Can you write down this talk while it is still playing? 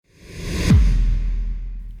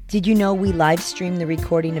Did you know we live stream the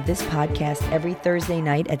recording of this podcast every Thursday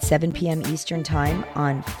night at 7 p.m. Eastern Time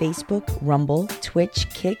on Facebook, Rumble, Twitch,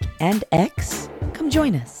 Kick, and X? Come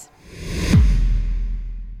join us.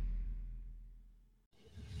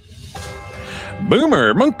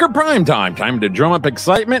 Boomer Bunker Prime Time to drum up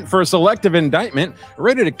excitement for a selective indictment.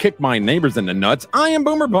 Ready to kick my neighbors in the nuts. I am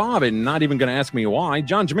Boomer Bob, and not even going to ask me why.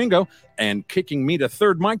 John Domingo, and kicking me to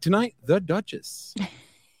third mic tonight, the Duchess.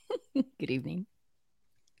 Good evening.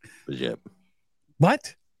 Yep.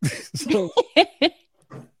 What? So,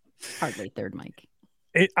 hardly third mic.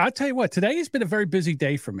 I'll tell you what, today has been a very busy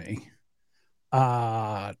day for me.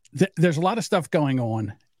 There's a lot of stuff going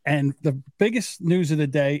on. And the biggest news of the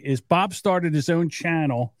day is Bob started his own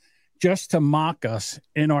channel just to mock us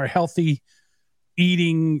in our healthy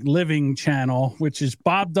eating living channel, which is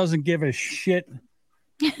Bob Doesn't Give a Shit.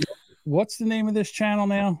 What's the name of this channel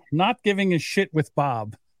now? Not Giving a Shit with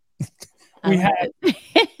Bob. I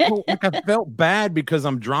felt bad because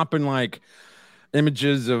I'm dropping like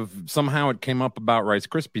images of somehow it came up about Rice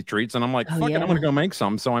Krispie treats, and I'm like, fuck it, I'm gonna go make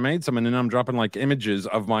some. So I made some, and then I'm dropping like images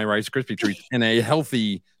of my Rice Krispie treats in a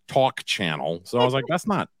healthy talk channel. So I was like, that's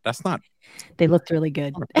not. They looked really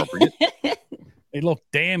good. Appropriate. They look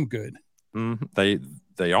damn good. They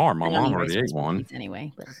are. My mom already ate one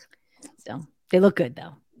anyway, but still, they look good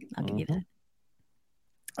though. I'll give you that.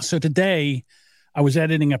 So today, I was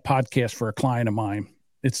editing a podcast for a client of mine.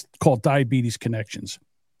 It's called Diabetes Connections.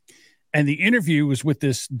 And the interview was with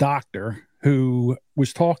this doctor who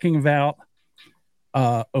was talking about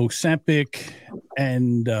Ozempnick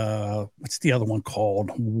and what's the other one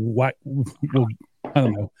called? What I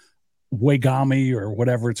don't know, Wagami or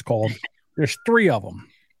whatever it's called. There's 3 of them.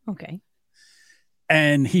 Okay.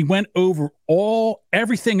 And he went over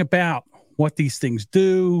everything about what these things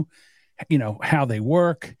do, how they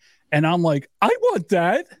work. And I'm like, I want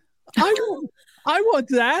that. I want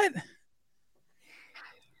that.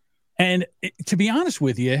 And to be honest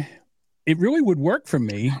with you, it really would work for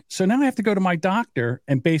me. So now I have to go to my doctor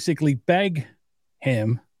and basically beg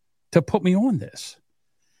him to put me on this.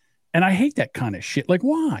 And I hate that kind of shit. Like,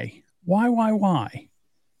 why? Why?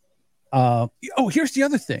 Here's the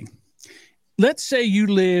other thing. Let's say you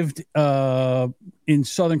lived in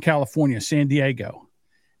Southern California, San Diego,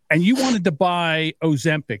 and you wanted to buy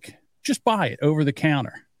Ozempnick. Just buy it over the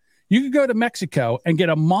counter. You could go to Mexico and get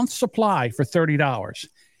a month's supply for $30.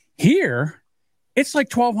 Here, it's like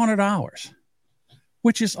 $1,200,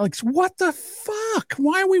 which is like, what the fuck?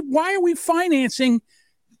 Why are we financing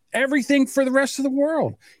everything for the rest of the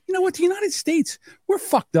world? You know what? The United States, we're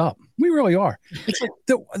fucked up. We really are. It's like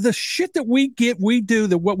the shit that we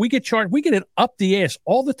do, what we get charged, we get it up the ass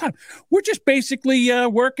all the time. We're just basically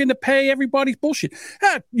working to pay everybody's bullshit.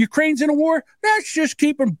 Ukraine's in a war. That's just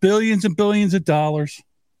keeping billions and billions of dollars.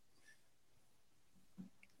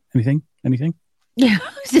 Anything? Yeah.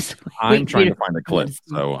 I'm trying to find a clip,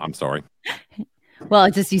 so I'm sorry. Well,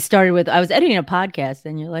 it's just you started with, I was editing a podcast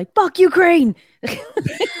and you're like, fuck Ukraine. You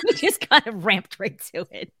just kind of ramped right to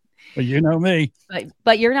it. Well, you know me.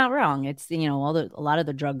 But you're not wrong. It's, a lot of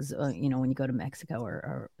the drugs, when you go to Mexico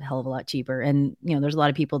are a hell of a lot cheaper. And, there's a lot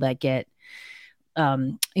of people that get,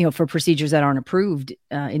 for procedures that aren't approved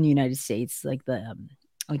in the United States, like the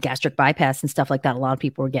gastric bypass and stuff like that. A lot of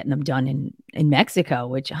people are getting them done in Mexico,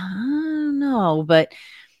 which I don't know, but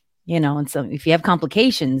and so if you have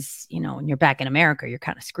complications, and you're back in America, you're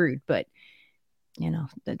kind of screwed. But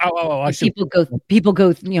people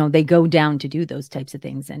go, they go down to do those types of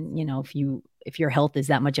things. And if your health is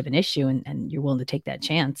that much of an issue and you're willing to take that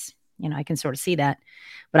chance, I can sort of see that.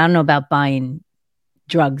 But I don't know about buying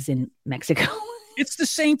drugs in Mexico. It's the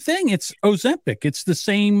same thing. It's Ozempic. It's the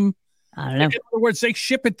same. I don't know. In other words, they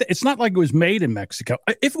ship it. It's not like it was made in Mexico.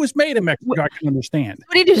 If it was made in Mexico, I can understand.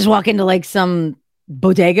 What do you do? Just walk into like some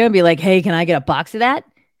bodega and be like, hey, can I get a box of that?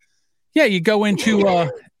 Yeah, you go into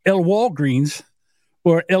El Walgreens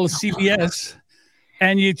or El CVS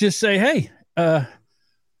and you just say, hey,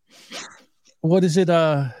 what is it?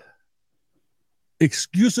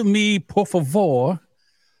 Excuse me, por favor.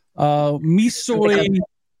 Mi soy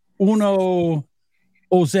uno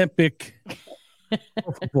Ozempic.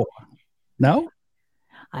 Por favor. No?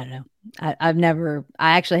 I don't know.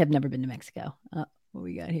 I actually have never been to Mexico. What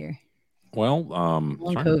we got here? Well,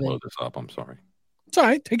 trying to blow this up. I'm sorry. It's all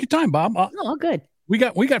right. Take your time, Bob. Oh, good. We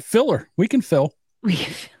got filler. We can fill.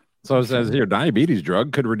 So it says here, diabetes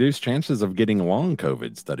drug could reduce chances of getting long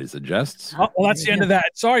COVID, study suggests. Oh, well, that's the end of that.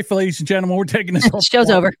 Sorry, ladies and gentlemen. We're taking this off. Show's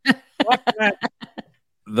over.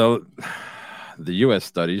 Though the U.S.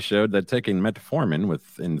 study showed that taking metformin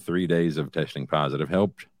within 3 days of testing positive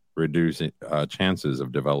helped reduce chances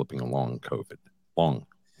of developing long COVID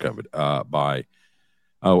by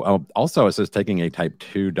Also, it says taking a type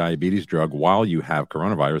 2 diabetes drug while you have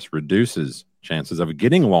coronavirus reduces chances of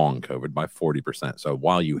getting long COVID by 40%. So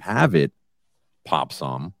while you have it, pop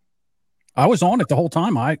some. I was on it the whole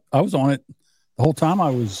time. I was on it the whole time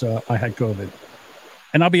I had COVID.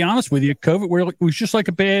 And I'll be honest with you, COVID was just like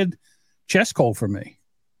a bad chest cold for me.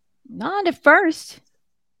 Not at first.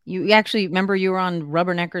 You actually remember you were on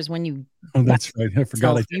rubberneckers when you. Oh, that's right. I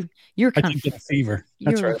forgot. You're kind of get a fever.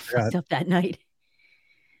 That's right. Fucked up that night.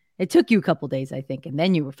 It took you a couple days, I think, and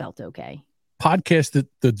then you felt okay. Podcast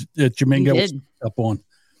that Jamingo was up on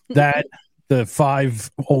that the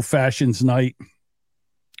 5 old fashions night.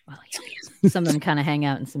 Well, yeah. Some of them kind of hang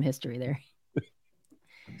out in some history there.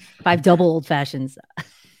 5 double old fashions.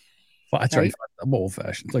 Well, that's right. 5 double old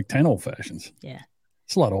fashions, like 10 old fashions. Yeah,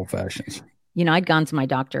 it's a lot of old fashions. You know, I'd gone to my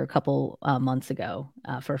doctor a couple months ago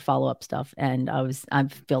for follow-up stuff, and I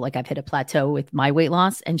feel like I've hit a plateau with my weight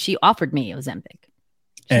loss, and she offered me Ozempic.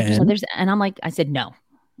 And I'm like, I said no.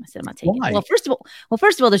 I said I'm not taking it. Well, first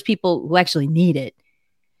of all, there's people who actually need it.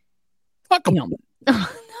 Fuck them.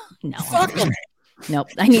 No. Fuck them. Nope.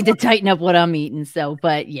 I need to tighten up what I'm eating. So,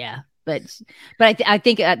 but yeah, but I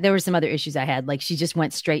think there were some other issues I had. Like she just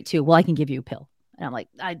went straight to, well, I can give you a pill, and I'm like,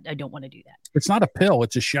 I don't want to do that. It's not a pill;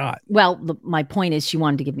 it's a shot. Well, my point is, she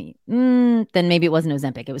wanted to give me. Then maybe it wasn't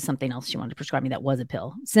Ozempic; it was something else she wanted to prescribe me that was a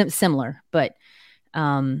pill, similar, but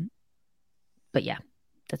yeah.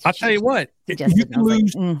 I'll tell you what, you can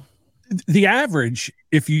lose the average.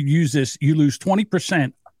 If you use this, you lose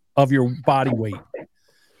 20% of your body weight.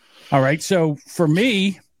 All right. So for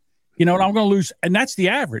me, I'm going to lose, and that's the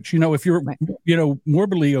average. If you're,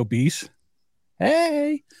 morbidly obese,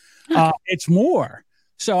 hey, it's more.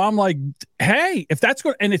 So I'm like, hey, if that's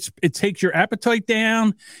good, and it takes your appetite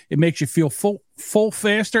down, it makes you feel full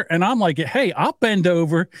faster. And I'm like, hey, I'll bend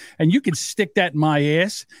over and you can stick that in my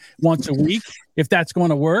ass once a week if that's going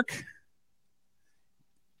to work.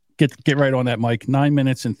 Get right on that, Mike. 9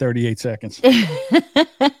 minutes and 38 seconds.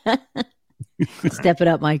 Step it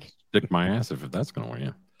up, Mike. Stick my ass if that's going to work.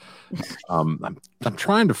 Yeah. I'm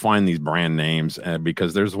trying to find these brand names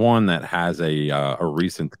because there's one that has a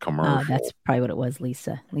recent commercial. That's probably what it was.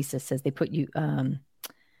 Lisa says they put you.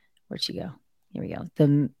 Where'd she go? Here we go.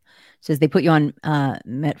 Says they put you on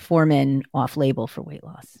metformin off label for weight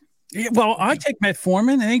loss. Yeah, well, I take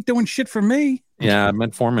metformin. It ain't doing shit for me. Yeah,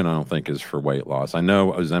 metformin I don't think is for weight loss. I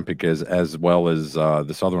know Ozempic is, as well as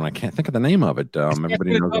this other one. I can't think of the name of it.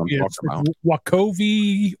 Everybody knows what I'm talking about.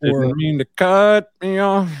 Wacovi or didn't mean to cut me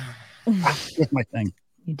off. That's my thing.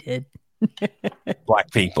 You did. Black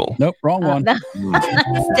people. Nope, wrong one.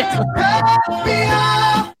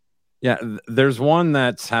 Yeah, there's one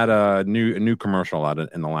that's had a new commercial out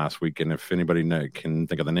in the last week, and if anybody can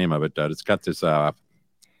think of the name of it, it's got this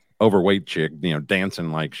overweight chick,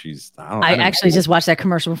 dancing like she's. I actually just watched that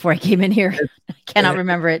commercial before I came in here. I cannot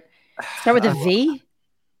remember it. Start with a V.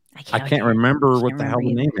 I can't remember what the hell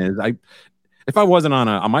the name is. If I wasn't on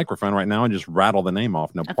a microphone right now, I'd just rattle the name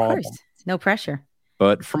off. No problem. Of course. No pressure.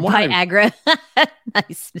 But from what Viagra.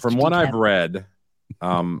 Nice. From what I've read,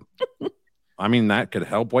 I mean, that could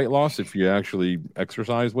help weight loss if you actually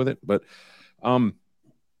exercise with it. But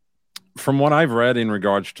from what I've read in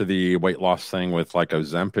regards to the weight loss thing with like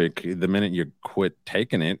Ozempic, the minute you quit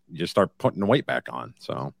taking it, you start putting the weight back on.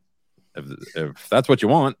 So if that's what you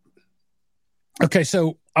want. Okay,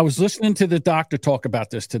 so I was listening to the doctor talk about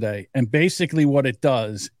this today, and basically what it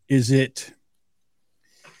does is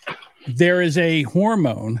there is a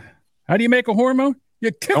hormone. How do you make a hormone?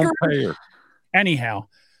 You kick her. Anyhow,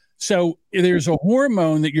 so there's a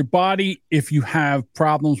hormone that your body, if you have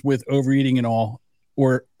problems with overeating and all,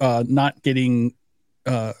 or not getting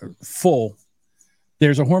full,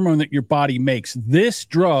 there's a hormone that your body makes. This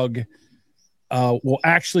drug will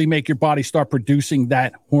actually make your body start producing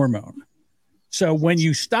that hormone. So when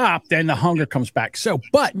you stop, then the hunger comes back. So,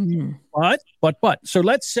 but, so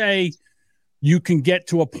let's say you can get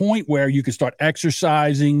to a point where you can start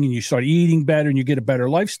exercising and you start eating better and you get a better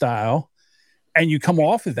lifestyle and you come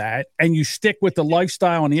off of that and you stick with the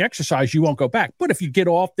lifestyle and the exercise, you won't go back. But if you get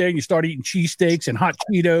off there and you start eating cheesesteaks and hot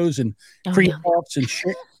Cheetos and cream puffs and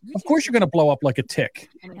shit, of course you're going to blow up like a tick.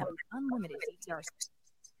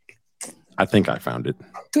 I think I found it.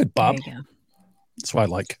 Good, Bob. That's what I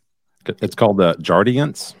like. It's called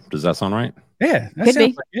Jardiance. Does that sound right? Yeah, that could be.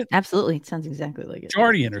 Like it. Absolutely, it sounds exactly like it.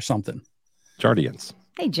 Jardian or something. Jardiance.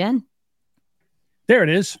 Hey, Jen. There it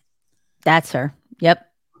is. That's her. Yep.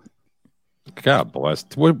 God bless.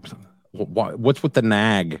 What's with the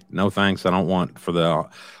nag? No thanks. I don't want for the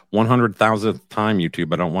 100,000th time.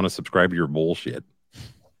 YouTube. I don't want to subscribe to your bullshit.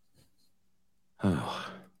 Oh.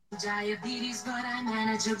 Diabetes, but I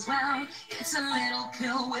manage it well. It's a little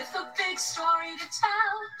pill with a big story to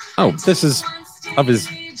tell. Oh, this is of his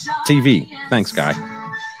TV. Thanks, guy.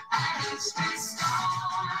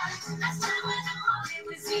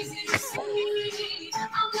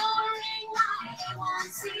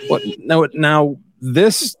 What? No, now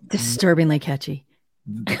this disturbingly catchy.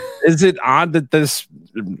 Is it odd that this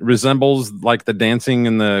resembles like the dancing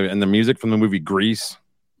and the music from the movie Grease?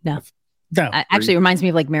 No. Actually, it reminds me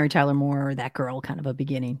of like Mary Tyler Moore or That Girl kind of a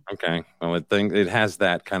beginning. Okay, well, it has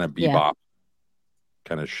that kind of bebop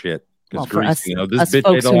kind of shit. Well, for Grease, us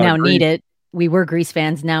folks who now need it, we were Grease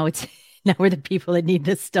fans. Now we're the people that need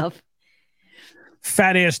this stuff.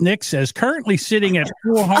 Fat ass Nick says currently sitting at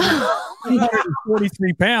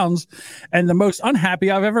 443 pounds and the most unhappy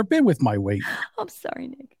I've ever been with my weight. I'm sorry,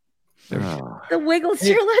 Nick. The Wiggles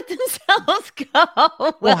sure let themselves go.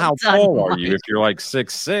 Well, how tall are you? If you're like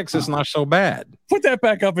 6'6", it's not so bad. Put that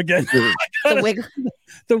back up again.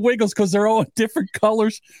 The Wiggles, because they're all different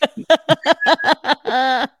colors.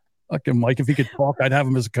 Fucking Mike, if he could talk, I'd have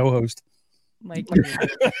him as a co-host. Mike,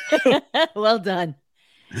 well done.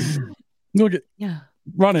 Look at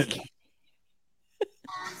run it.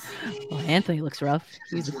 Well, Anthony looks rough.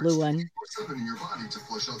 He's a blue one. In your body to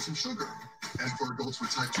flush out some sugar. And for adults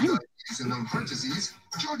with type 2 diabetes and heart disease,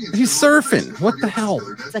 he's surfing. What the hell?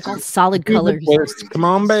 It's like all solid colors. Come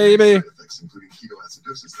on, baby. Including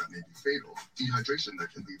ketoacidosis that may be fatal, dehydration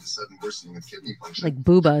that can lead to sudden worsening of kidney function. Like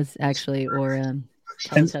boobas, actually, or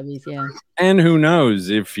Teletubbies, yeah. And who knows,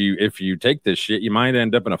 if you take this shit, you might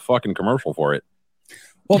end up in a fucking commercial for it.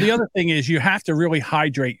 Well, the other thing is you have to really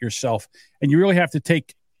hydrate yourself, and you really have to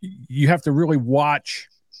really watch.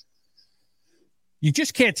 You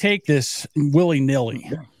just can't take this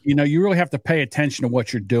willy-nilly. You know, you really have to pay attention to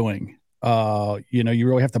what you're doing. You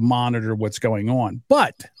really have to monitor what's going on.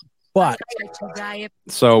 But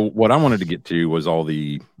so what I wanted to get to was all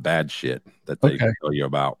the bad shit that they tell you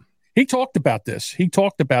about. He talked about this.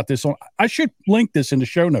 I should link this in the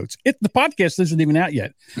show notes. The podcast isn't even out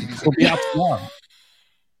yet. It'll be out tomorrow.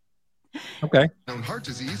 Okay. On heart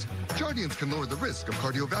disease, Jardians can lower the risk of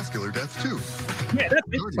cardiovascular death too. Yeah, that's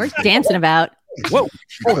it. Where's dancing about? Whoa,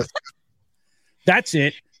 hold it. That's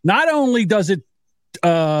it. Not only does it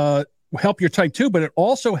help your type 2, but it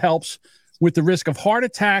also helps with the risk of heart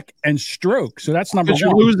attack and stroke. So that's number one.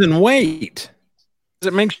 You're losing weight.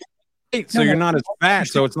 It makes weight, so you're not as fat.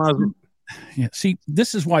 So it's not as... Yeah. See,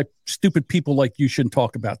 this is why stupid people like you shouldn't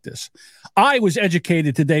talk about this. I was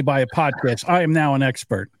educated today by a podcast. I am now an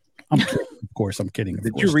expert. I'm kidding. Of course, I'm kidding.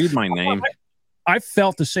 Did you read my name? I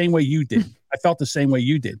felt the same way you did.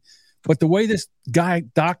 But the way this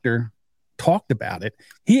doctor talked about it,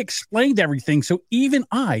 he explained everything. So even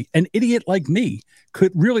I, an idiot like me,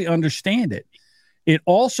 could really understand it. It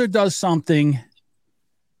also does something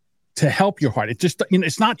to help your heart. It just,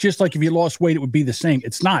 it's not just like if you lost weight, it would be the same.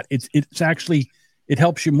 It's not. It's actually, it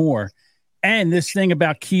helps you more. And this thing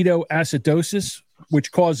about ketoacidosis,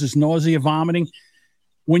 which causes nausea, vomiting,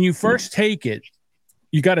 when you first take it,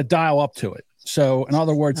 you got to dial up to it. So in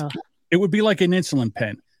other words, it would be like an insulin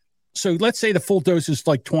pen. So let's say the full dose is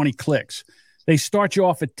like 20 clicks. They start you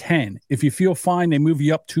off at 10. If you feel fine, they move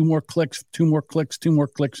you up 2 more clicks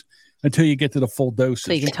until you get to the full dose.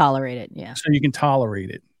 So you can tolerate it. Yeah. So you can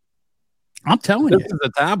tolerate it. I'm telling you. This is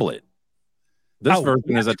a tablet. This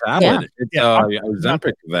version is a tablet. Yeah. It's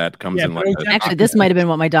Ozempnick that comes in like this. Actually, this might have been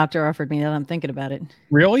what my doctor offered me. Now that I'm thinking about it.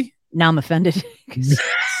 Really? Now I'm offended.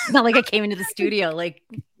 It's not like I came into the studio like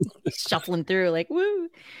shuffling through like, woo.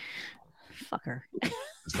 Fucker.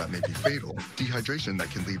 That may be fatal. Dehydration that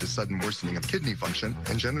can lead to sudden worsening of kidney function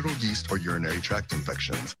and genital yeast or urinary tract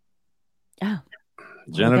infections. Oh.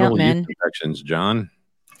 Genital yeast infections, John.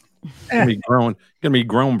 You're gonna be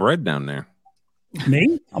grown bread down there.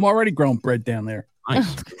 Me? I'm already grown bread down there.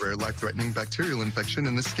 Nice. Rare life-threatening bacterial infection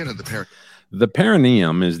in the skin of the perineum. The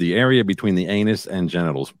perineum is the area between the anus and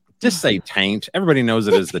genitals. Just say taint. Everybody knows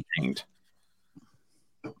it as the taint.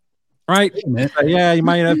 Right? Yeah, you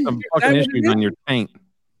might have some fucking issues on your taint.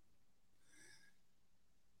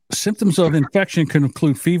 Symptoms of infection can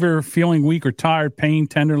include fever, feeling weak or tired, pain,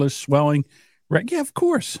 tenderness, swelling. Right? Yeah, of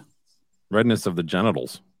course. Redness of the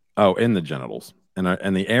genitals. Oh, in the genitals.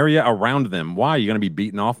 And the area around them. Why? You going to be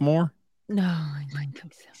beaten off more? No, I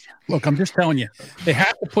don't think so. Look, I'm just telling you. They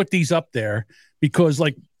have to put these up there because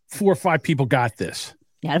like 4 or 5 people got this.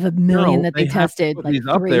 Yeah, out of a million that they tested. Like these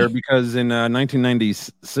up there because in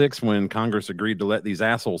 1996, when Congress agreed to let these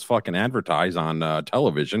assholes fucking advertise on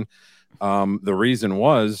television, the reason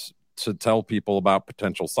was to tell people about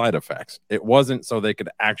potential side effects. It wasn't so they could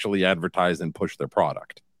actually advertise and push their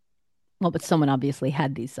product. Well, but someone obviously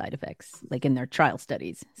had these side effects, like in their trial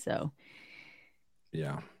studies. So,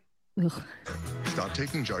 yeah. Ugh. Stop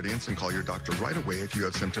taking Jardiance and call your doctor right away if you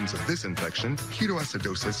have symptoms of this infection,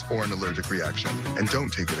 ketoacidosis, or an allergic reaction. And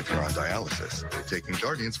don't take it if you're on dialysis. Taking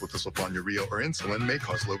Jardiance with a sulfonylurea or insulin may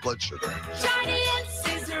cause low blood sugar.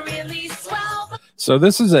 Jardiance is really swell. So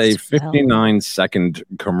this is a 59-second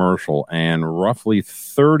commercial, and roughly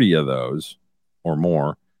 30 of those or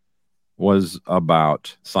more was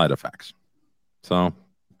about side effects. So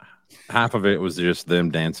half of it was just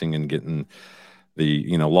them dancing and getting the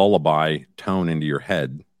lullaby tone into your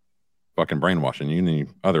head, fucking brainwashing you, and the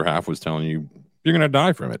other half was telling you you're gonna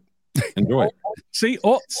die from it. Enjoy it. See,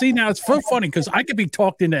 now it's so funny because I could be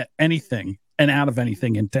talked into anything and out of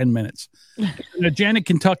anything in 10 minutes. Janet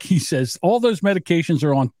Kentucky says all those medications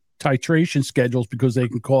are on titration schedules because they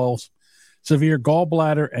can cause severe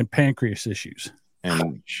gallbladder and pancreas issues.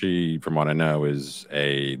 And she, from what I know, is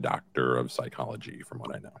a doctor of psychology, from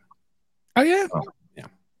what I know. Oh yeah. Yeah.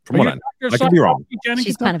 From what I know. I could be wrong.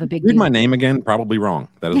 She's kind of a big Read deal. my name again. Probably wrong.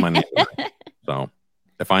 That is my name. So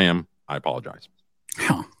if I am, I apologize.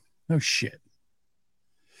 Huh. No shit.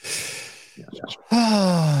 Yes.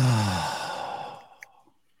 I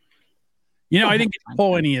didn't get to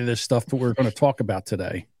pull any of this stuff that we're going to talk about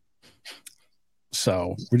today.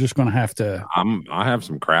 So we're just going to have to. I have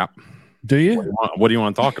some crap. Do you? What do you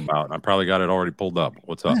want to talk about? I probably got it already pulled up.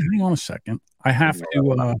 What's up? Hang on a second. I have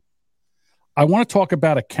to. I want to talk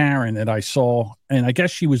about a Karen that I saw, and I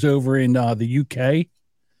guess she was over in the UK.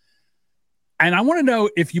 And I want to know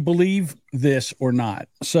if you believe this or not.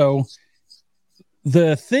 So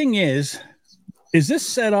the thing is this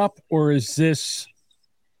set up or is this?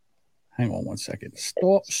 Hang on one second.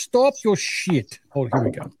 Stop your shit. Oh, here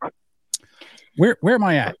we go. Where am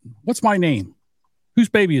I at? What's my name? Whose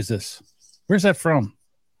baby is this? Where's that from?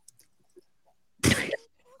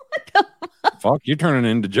 Fuck, you're turning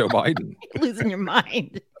into Joe Biden. Losing your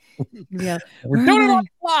mind. Yeah. We're doing it on the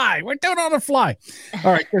fly. We're doing it on the fly.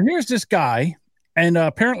 All right. So here's this guy. And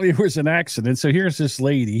apparently it was an accident. So here's this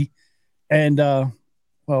lady. And, well,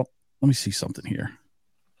 let me see something here.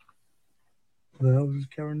 What the hell is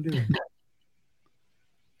Karen doing?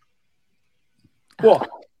 What?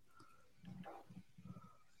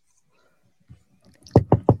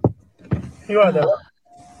 You right there? Do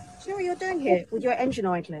you know what you're doing here with your engine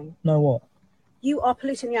idling? No, what? You are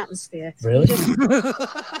polluting the atmosphere. Really?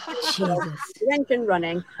 Your engine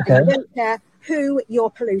running, Okay. and you don't care who you're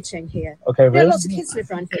polluting here. Okay, There are really? lots of kids live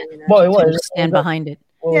around here, you know. What? Stand behind it.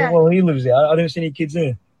 Well, Yeah. well, he lives here. I don't see any kids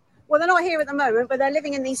here. Well, they're not here at the moment, but they're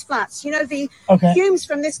living in these flats. You know, the Okay. fumes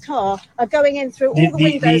from this car are going in through all the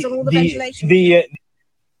windows and all the ventilation.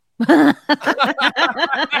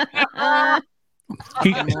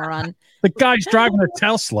 Moron. The guy's driving a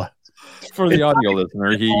Tesla. For the audio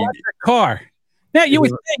listener, he Car. Now, you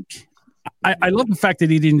would think, I love the fact that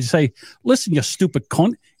he didn't say, listen, you stupid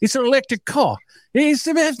cunt. It's an electric car. It's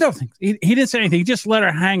nothing. He didn't say anything. He just let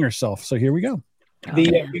her hang herself. So here we go. The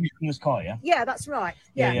from this car, yeah? Yeah, that's right.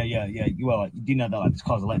 Yeah. Yeah. You do know that like this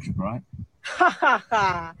car's electric, right? Ha ha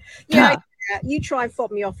ha. Yeah. You try and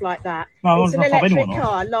fob me off like that. No, It's an I'm not fobbing electric anyone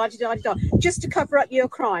car, la-di-da-di-da, just to cover up your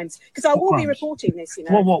crimes. Because I will be crimes? reporting this, you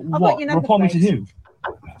know. I've got What? your number Report me to plates. who?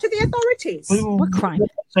 To the authorities. What crime?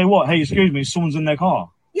 Say what? Hey, excuse me, someone's in their car.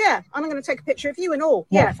 Yeah, I'm going to take a picture of you and all.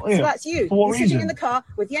 What? Yeah, Yeah. so that's you. For what You're sitting reason? in the car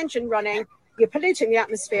with the engine running. You're polluting the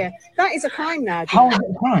atmosphere. That is a crime now. How is it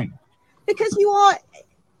a crime? Because you are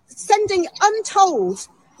sending untold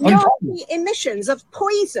nasty emissions of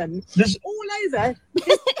poison This all over.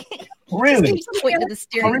 really? Point to the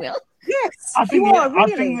steering wheel. Yes, I think you are that- I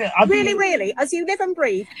really, think that- I think- really. As you live and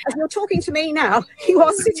breathe, as you're talking to me now, you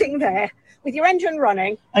are sitting there with your engine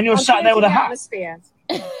running. And you're and sat there with a polluting the hat. atmosphere.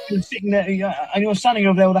 You're sitting there, and you're standing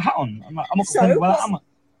over there with a hat on. I'm not So, complaining about that, am I?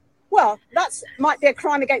 Well, that's might be a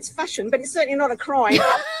crime against fashion, but it's certainly not a crime.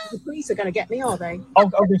 The police are going to get me, are they?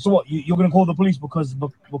 Okay, so what? You're going to call the police because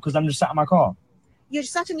I'm just sat in my car? You're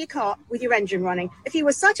sat in your car with your engine running. If you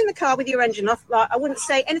were sat in the car with your engine off, like, I wouldn't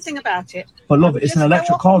say anything about it. But I love, would it's just an go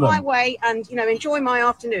electric off car, on though. my way and enjoy my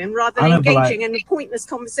afternoon rather I than know, but, engaging in a pointless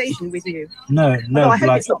conversation with you. No, Although I hope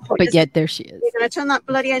like, it's not pointless. But yet there she is. You're going to turn that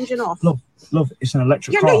bloody engine off. love, it's an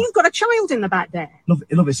electric Yeah, car. no, you've got a child in the back there. Love,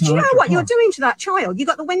 it's an Do you know electric what car. you're doing to that child? You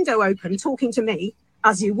got the window open, talking to me,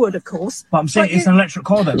 as you would, of course. But I'm saying But it's an electric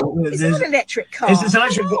car, though. It's not an electric car. It's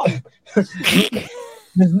electric.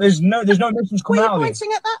 there's no emissions What coming are out you of it.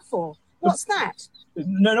 pointing at that for? What's that?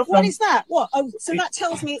 No, What is that? What? Oh, so that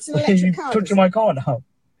tells me it's an electric You're car. touching my car now.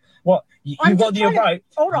 What? I'm You've got the trying to- right.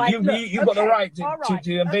 All right. You've look, got the okay, right all right,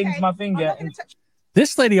 to invade okay. my I'm finger. not gonna touch-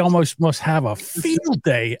 This lady almost must have a field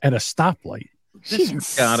day at a stoplight. She's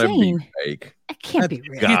This gotta be insane. fake. That can't be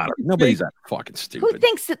real. Nobody's that fucking stupid.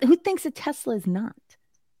 Who thinks a Tesla is not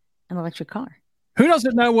an electric car? Who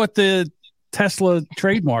doesn't know what the Tesla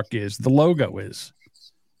trademark is? The logo is.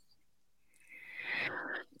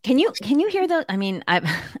 Can you hear the? I mean,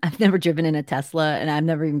 I've never driven in a Tesla, and I've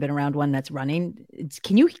never even been around one that's running.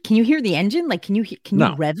 Can you hear the engine? Like, can you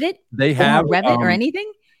rev it? They have rev it or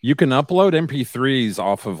anything? You can upload MP3s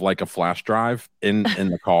off of like a flash drive in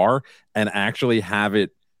the car and actually have it.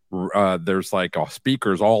 There's like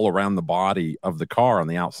speakers all around the body of the car on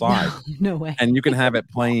the outside. No way. And you can have it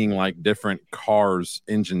playing like different cars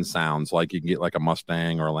engine sounds. Like you can get like a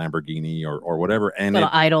Mustang or a Lamborghini or whatever. And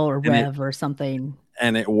idle or rev or something.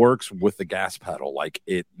 And it works with the gas pedal. Like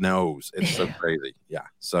it knows. It's so crazy. Yeah.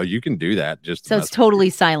 So you can do that. So it's totally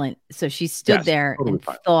silent. So she stood there totally and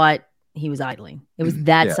silent. thought he was idling. It was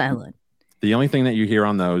that silent. The only thing that you hear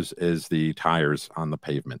on those is the tires on the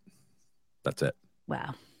pavement. That's it.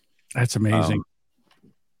 Wow. That's amazing.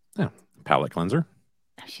 Yeah. Palate cleanser.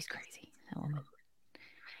 Oh, she's crazy. That woman.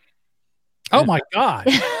 Oh my God.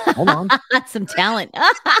 Hold on. Some talent.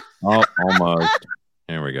 Oh, almost.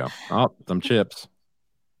 Here we go. Oh, some chips.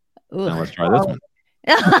 Ooh. Now let's try this one.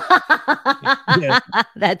 Yeah.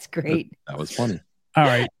 That's great. That was funny. All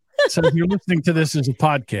right. So if you're listening to this as a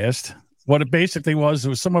podcast, what it basically was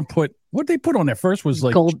someone put what they put on there first was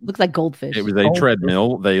like gold. Looks like goldfish. It was a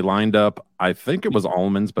treadmill. They lined up. I think it was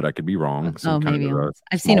almonds, but I could be wrong. Maybe almonds.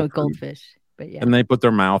 I've seen it with goldfish, but yeah. And they put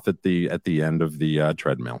their mouth at the end of the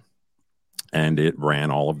treadmill, and it ran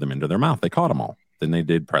all of them into their mouth. They caught them all. Then they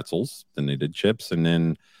did pretzels. Then they did chips, and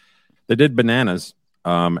then they did bananas.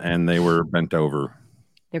 And they were bent over.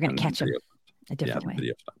 They're going to catch them a different way.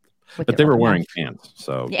 Video stopped. But they were wearing pants,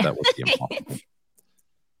 so that was the impossible.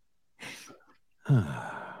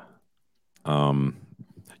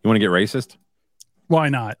 You want to get racist? Why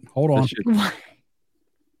not? Hold on.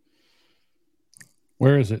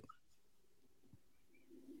 Where is it?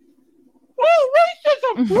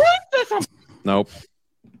 Racism. Nope.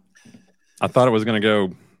 I thought it was going to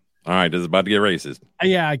go. All right, this is about to get racist.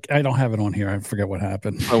 Yeah, I don't have it on here. I forget what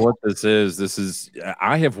happened. So what this is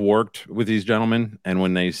I have worked with these gentlemen, and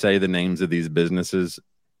when they say the names of these businesses,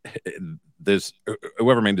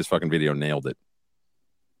 whoever made this fucking video nailed it.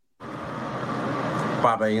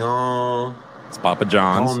 Papillon. It's Papa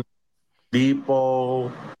John's. Home Depot.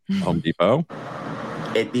 Home Depot.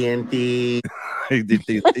 AT&T.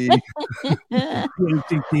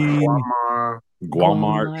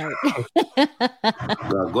 Walmart.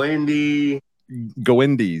 Goendy.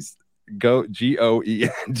 Goendy's. Goendy.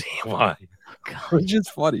 Which is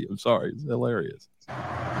funny. I'm sorry. It's hilarious.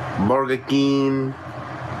 Burger King.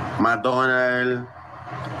 McDonald's.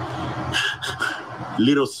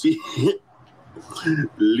 Little Caesar.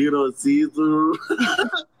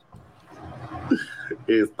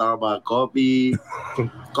 Starbucks coffee.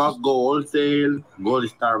 Costco wholesale. Gold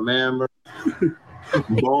Star member.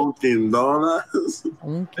 Dunkin' Donuts.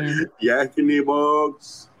 Yak in the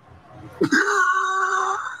Box.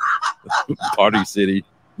 Party City.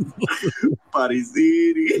 Party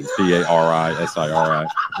City. PARISIRI.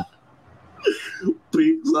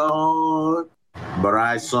 Pizza Hut.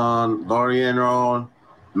 Verizon. Dorian Road.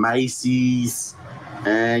 Macy's.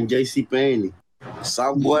 And JCPenney.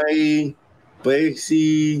 Subway.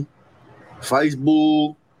 Pepsi.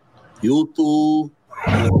 Facebook. YouTube.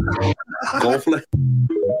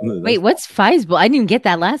 Wait, what's Facebook? I didn't even get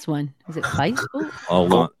that last one. Is it Facebook?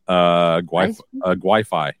 Hold on.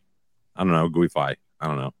 Wi-Fi. I don't know. Wi-Fi. I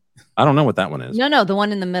don't know. I don't know what that one is. No, the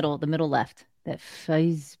one in the middle left. That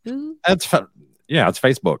Facebook. It's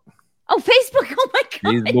Facebook. Oh, Facebook. Oh my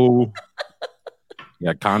God. Facebook.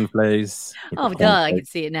 Yeah, cornflakes. Oh, duh. I can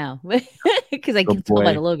see it now because I can tell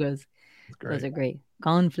by the logos. Those are great.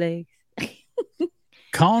 Cornflakes.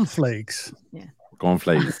 Cornflakes. Yeah.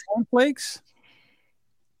 Cornflakes. Cornflakes.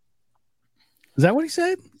 Is that what he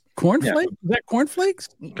said? Cornflakes? Yeah. Is that cornflakes?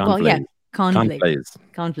 Well, yeah. Cornflakes.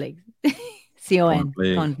 Cornflakes. CON.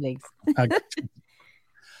 Cornflakes.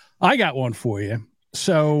 I got one for you.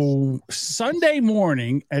 So Sunday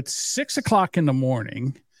morning at 6:00 in the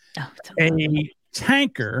morning, a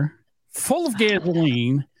tanker full of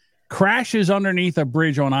gasoline crashes underneath a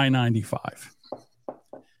bridge on I-95.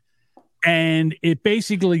 And it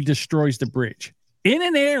basically destroys the bridge in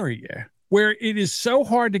an area where it is so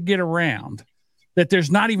hard to get around that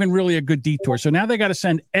there's not even really a good detour. So now they got to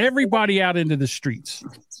send everybody out into the streets.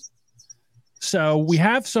 So we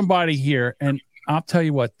have somebody here, and I'll tell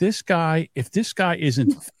you what, if this guy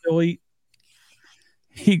isn't Philly,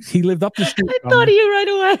 he lived up the street. I thought of you right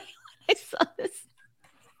away. I saw this.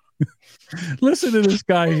 Listen to this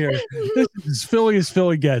guy here. This is as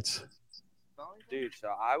Philly gets. Dude, so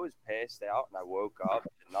I was passed out and I woke up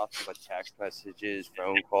and nothing but text messages,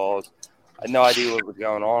 phone calls. I had no idea what was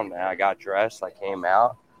going on. And I got dressed. I came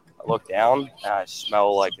out. I looked down and I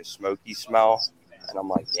smell like a smoky smell. And I'm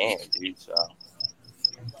like, damn, dude. So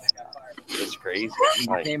it's crazy.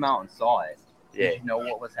 When you came out and saw it, yeah. Did you know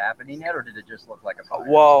what was happening yet, or did it just look like a fire?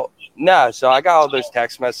 Well, no. So I got all those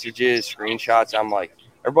text messages, screenshots. I'm like,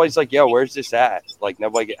 everybody's like, yo, where's this at? Like,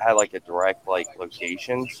 nobody had like a direct like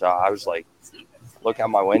location. So I was like, look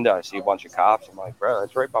out my window. I see a bunch of cops. I'm like, bro,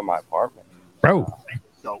 that's right by my apartment. Bro.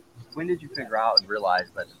 So when did you figure out and realize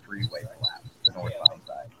that the freeway collapsed, the northbound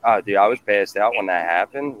side? Oh, dude, I was passed out when that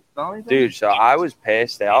happened. Dude, so I was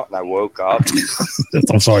passed out and I woke up.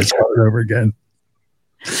 I'm sorry, start over again.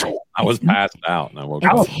 I was passed out and I woke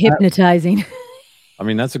It's up. hypnotizing. I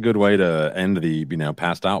mean, that's a good way to end the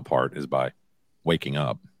passed out part is by waking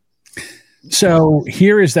up. So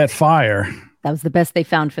here is that fire. That was the best they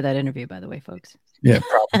found for that interview, by the way, folks. Yeah,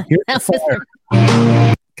 probably. Here's the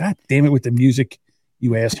fire. God damn it with the music,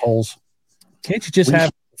 you assholes. Can't you just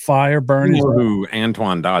have fire burn? You know who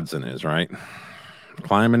Antoine Dodson is, right?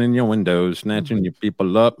 Climbing in your windows, snatching your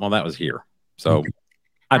people up. Well, that was here. So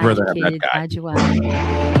I'd rather have that guy.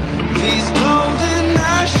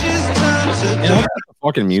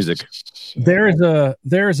 Fucking music. There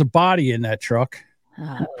is a body in that truck.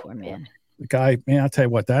 Oh, poor man. The guy, man, I'll tell you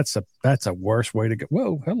what, that's a worse way to go.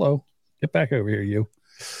 Whoa, hello. Get back over here, you.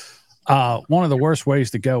 One of the worst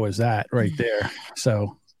ways to go is that right there.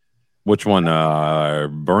 So which one?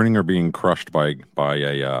 Burning or being crushed by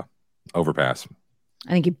a overpass?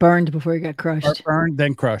 I think he burned before he got crushed. Burned,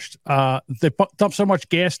 then crushed. They dumped so much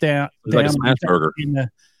gas down. Like a smash burger.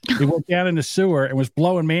 They went down in the sewer and was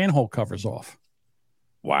blowing manhole covers off.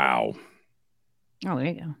 Wow. Oh, there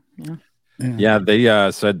you go. Yeah,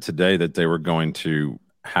 they said today that they were going to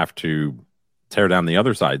have to tear down the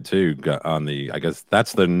other side too. On the, I guess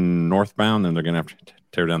that's the northbound, and they're going to have to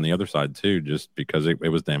tear down the other side too, just because it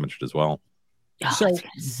was damaged as well. Oh, So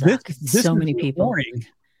this so is many the people. warning.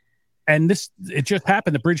 And it just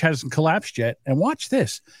happened. The bridge hasn't collapsed yet. And watch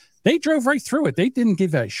this. They drove right through it. They didn't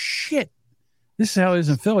give a shit. This is how it is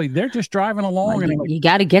in Philly. They're just driving along. Well, and you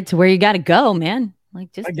got to get to where you got to go, man.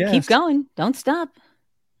 Like, just I guess. keep going. Don't stop.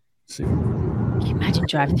 See. Can you imagine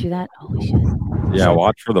driving through that? Holy shit. Yeah,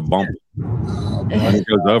 watch for the bump. When it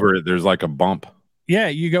goes over it, there's like a bump. Yeah,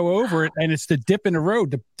 you go over it, and it's the dip in the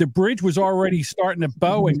road. The bridge was already starting to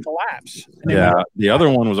bow and collapse. Yeah, the other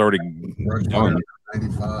one was already done.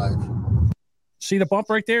 95. See the bump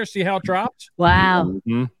right there? See how it dropped? Wow.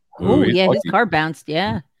 Mm-hmm. Oh, he's yeah, his lucky. car bounced.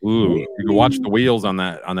 Yeah. Ooh, you can watch the wheels on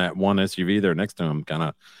that one SUV there next to him kind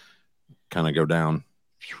of go down.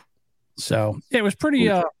 So it was pretty.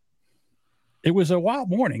 It was a wild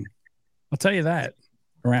morning. I'll tell you that.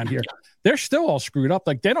 Around here, they're still all screwed up.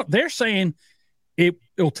 Like they're saying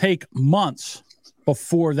it'll take months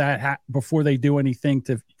before before they do anything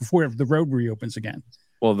before the road reopens again.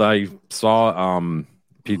 Well, they saw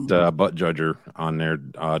Pete Buttigieg on there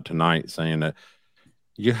tonight saying that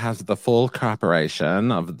you have the full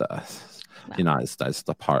cooperation of the United States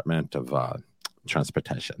Department of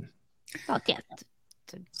Transportation. Oh, yeah.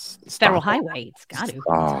 It's a federal highway. It's got to. It's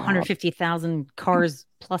 150,000 cars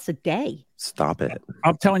plus a day. Stop it.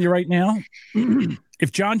 I'm telling you right now,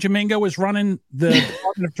 if John Domingo was running the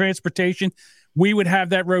Department of Transportation, we would have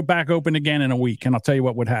that road back open again in a week. And I'll tell you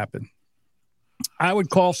what would happen. I would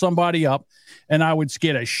call somebody up and I would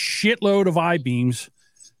get a shitload of I-beams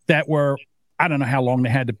that were, I don't know how long they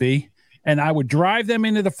had to be. And I would drive them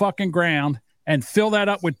into the fucking ground and fill that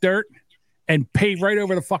up with dirt and pave right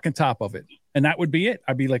over the fucking top of it. And that would be it.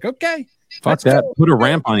 I'd be like, okay. Fuck that. Put a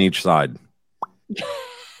ramp on each side.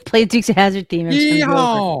 Play the Dukes of Hazzard theme.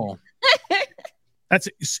 That's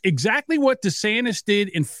exactly what DeSantis did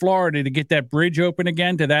in Florida to get that bridge open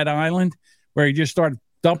again to that island where he just started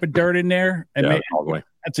dumping dirt in there. And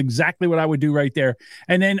that's exactly what I would do right there.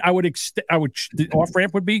 And then I would the off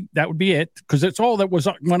ramp would be it, because it's all that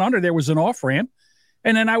went under there was an off ramp.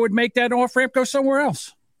 And then I would make that off ramp go somewhere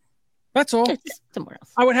else. That's all. Somewhere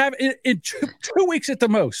else. I would have it in 2 weeks at the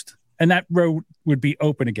most, and that road would be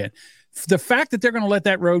open again. The fact that they're going to let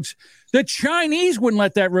that the Chinese wouldn't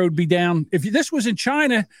let that road be down. If this was in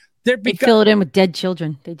China, they'd fill it in with dead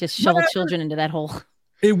children. They just shovel children into that hole.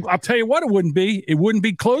 I'll tell you what, it wouldn't be. It wouldn't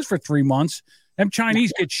be closed for 3 months. Them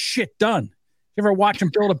Chinese get shit done. You ever watch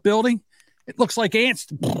them build a building? It looks like ants.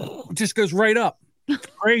 It just goes right up. It's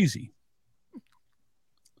crazy.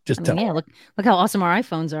 Yeah, look how awesome our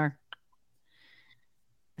iPhones are.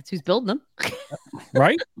 That's who's building them.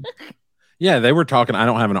 Right? Yeah, they were talking. I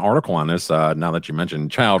don't have an article on this now that you mentioned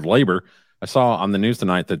child labor. I saw on the news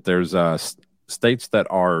tonight that there's states that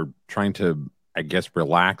are trying to I guess,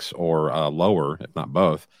 relax or lower, if not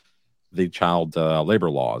both, the child labor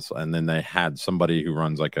laws. And then they had somebody who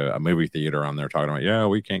runs like a movie theater on there talking about, yeah,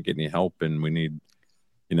 we can't get any help and we need,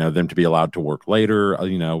 them to be allowed to work later,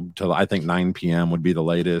 till I think 9 p.m. would be the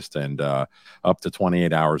latest, and up to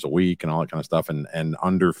 28 hours a week and all that kind of stuff, and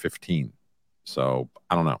under 15. So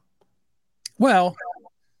I don't know. Well,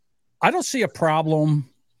 I don't see a problem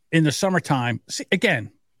in the summertime. See,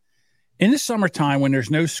 again, in the summertime when there's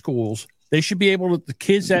no schools, they should be able to, the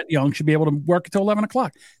kids that young should be able to work until 11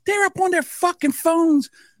 o'clock. They're up on their fucking phones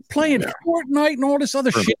playing Fortnite and all this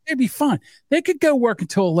other shit. They'd be fine. They could go work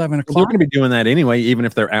until 11 o'clock. They're going to be doing that anyway. Even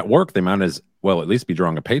if they're at work, they might as well at least be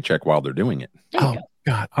drawing a paycheck while they're doing it. Oh,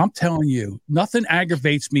 God. I'm telling you, nothing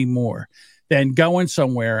aggravates me more than going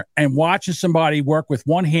somewhere and watching somebody work with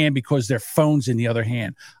one hand because their phone's in the other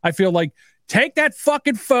hand. I feel like, take that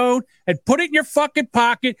fucking phone and put it in your fucking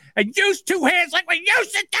pocket and use two hands like we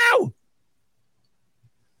used to do.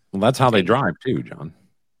 Well, that's how they drive too, John.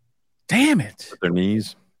 Damn it. With their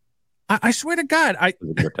knees. I swear to God, I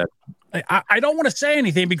don't want to say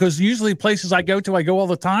anything because usually places I go all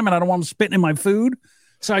the time and I don't want them spitting in my food.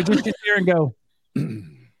 So I just sit there and go,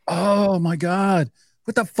 oh my God,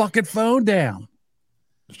 put the fucking phone down.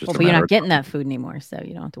 But you're not getting that food anymore, so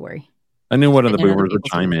you don't have to worry. I knew one of the boomers would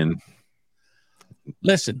chime in.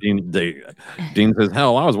 Listen, Dean says,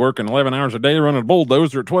 hell, I was working 11 hours a day running a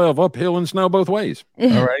bulldozer at 12 uphill in snow both ways. All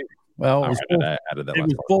right. Well, it was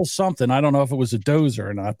bull something. I don't know if it was a dozer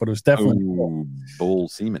or not, but it was definitely bull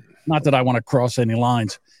semen. Not that I want to cross any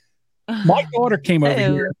lines. My daughter came over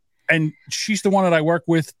here, and she's the one that I work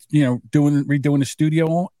with, redoing the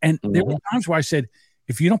studio. And there were times where I said,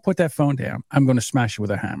 if you don't put that phone down, I'm going to smash you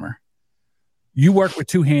with a hammer. You work with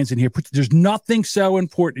two hands in here. There's nothing so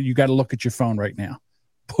important. You got to look at your phone right now.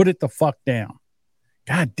 Put it the fuck down.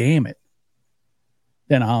 God damn it.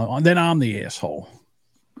 Then I'm the asshole.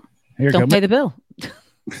 Don't pay the bill.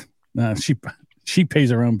 No, she pays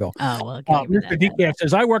her own bill. Oh, well. Mr. DK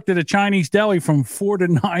says, I worked at a Chinese deli from 4 to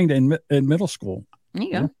 9 in middle school. There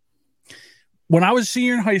you go. When I was a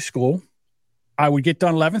senior in high school, I would get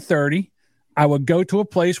done 11:30. I would go to a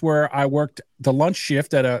place where I worked the lunch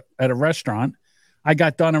shift at a restaurant. I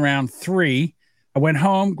got done around 3. I went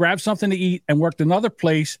home, grabbed something to eat, and worked another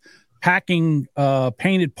place packing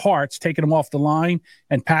painted parts, taking them off the line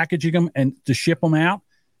and packaging them and to ship them out.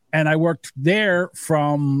 And I worked there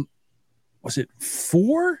from, was it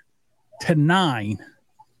 4 to 9?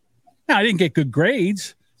 Now, I didn't get good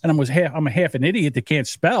grades, and I'm a half an idiot that can't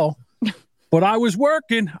spell, but I was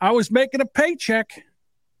working. I was making a paycheck.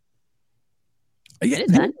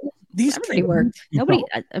 Yeah, these everybody worked.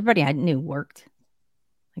 Everybody I knew worked.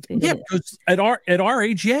 Because at our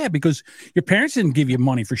age, because your parents didn't give you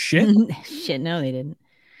money for shit. Shit, no, they didn't.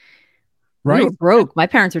 Right, we were broke. My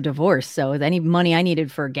parents are divorced, so any money I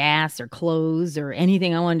needed for gas or clothes or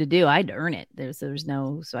anything I wanted to do, I'd earn it. There's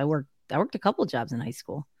no. So I worked a couple jobs in high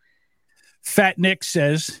school. Fat Nick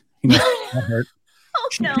says, that hurt.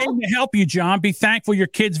 She came to help you, John. Be thankful your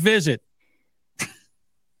kids visit.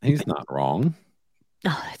 He's not wrong.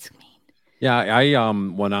 Oh, that's mean. Yeah, I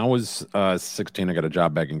when I was 16, I got a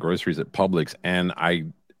job back in groceries at Publix, and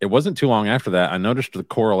it wasn't too long after that I noticed the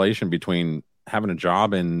correlation between having a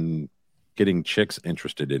job and getting chicks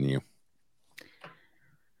interested in you.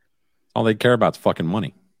 All they care about is fucking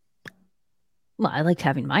money. Well, I liked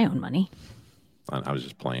having my own money. I was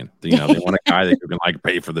just playing. They want a guy that can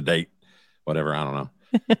pay for the date, whatever. I don't know.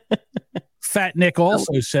 Fat Nick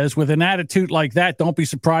also says, with an attitude like that, don't be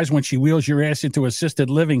surprised when she wheels your ass into assisted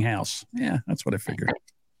living house. Yeah, that's what I figured.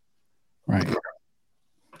 Right.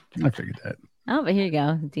 I figured that. Oh, but here you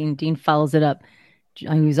go. Dean follows it up. He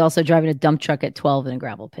was also driving a dump truck at 12 in a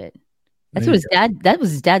gravel pit. That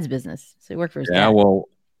was his dad's business. So he worked for his dad. Yeah, well,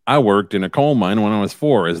 I worked in a coal mine when I was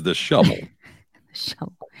 4 as the shovel.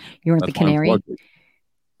 You weren't the canary?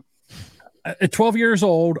 At 12 years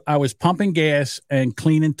old, I was pumping gas and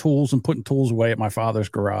cleaning tools and putting tools away at my father's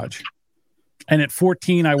garage. And at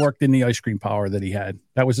 14, I worked in the ice cream parlor that he had.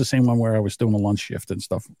 That was the same one where I was doing a lunch shift and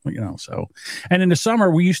stuff, so. And in the summer,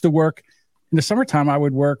 we used to work. In the summertime, I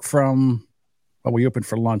would work from, we opened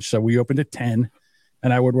for lunch. So we opened at 10,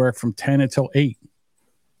 and I would work from 10 until 8.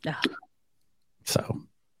 Oh. So,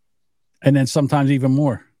 and then sometimes even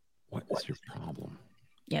more. What is your problem?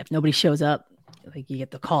 Yeah, if nobody shows up, like you get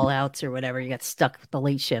the call outs or whatever, you got stuck with the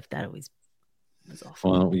late shift. That always was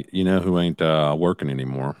awful. Well, you know who ain't working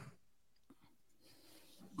anymore?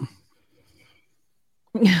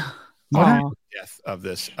 Death of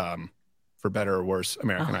this, for better or worse,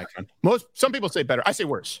 American icon. Some people say better. I say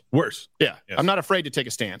worse. Worse. Yeah. Yes. I'm not afraid to take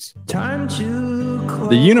a stance. The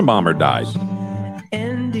Unabomber died.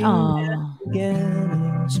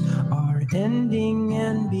 beginnings are ending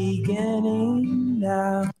and beginning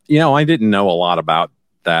now. You know, I didn't know a lot about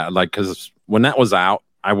that, like, because when that was out,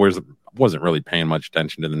 I wasn't really paying much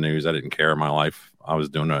attention to the news. I didn't care in my life. I was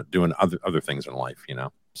doing other things in life, you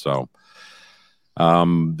know. So,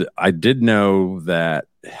 I did know that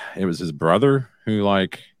it was his brother who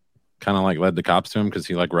kind of led the cops to him because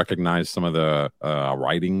he recognized some of the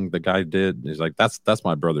writing the guy did. He's like, that's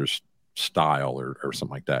my brother's style or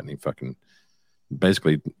something like that, and he fucking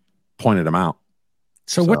basically pointed him out.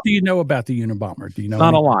 So what do you know about the Unabomber? Do you know?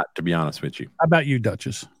 Not a lot, to be honest with you. How about you,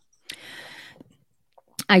 Duchess?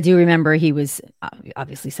 I do remember he was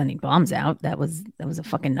obviously sending bombs out. That was a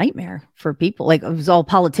fucking nightmare for people. Like, it was all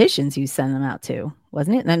politicians he was sending them out to,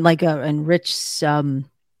 wasn't it? And and rich, I'll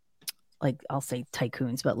say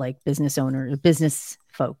tycoons, but business owners, business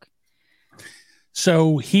folk.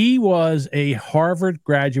 So he was a Harvard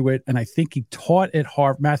graduate, and I think he taught at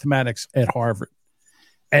mathematics at Harvard.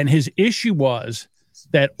 And his issue was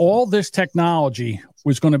that all this technology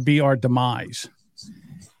was going to be our demise.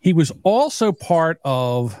 He was also part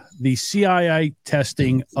of the CIA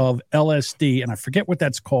testing of LSD, and I forget what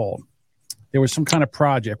that's called. There was some kind of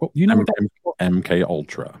project. You know what that was? MK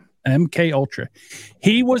Ultra. MK Ultra.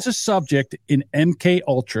 He was a subject in MK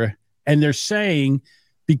Ultra, and they're saying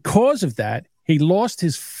because of that, he lost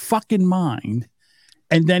his fucking mind,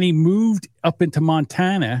 and then he moved up into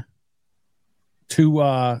Montana to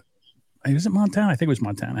was it Montana? I think it was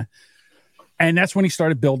Montana. And that's when he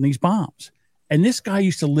started building these bombs. And this guy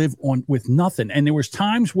used to live with nothing. And there was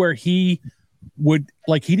times where he would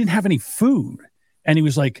he didn't have any food. And he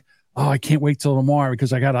was like, oh, I can't wait till tomorrow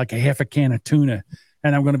because I got a half a can of tuna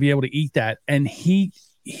and I'm going to be able to eat that. And he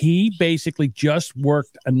basically just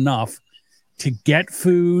worked enough to get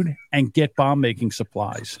food and get bomb making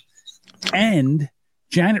supplies. And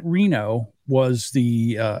Janet Reno was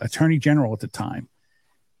the attorney general at the time.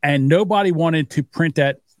 And nobody wanted to print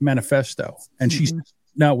that manifesto. And she said,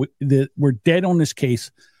 no, we're dead on this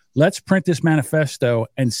case. Let's print this manifesto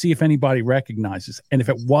and see if anybody recognizes. And if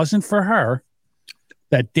it wasn't for her,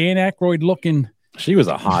 that Dan Aykroyd looking, she was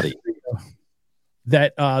a hottie.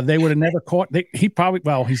 That they would have never caught. He probably,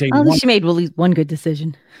 he's 81. At least she made at least one good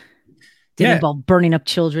decision. Didn't involve burning up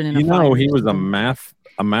children in a fire. He was a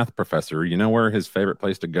math professor. You know where his favorite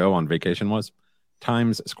place to go on vacation was?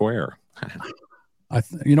 Times Square.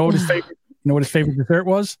 You know what his favorite? You know what his favorite dessert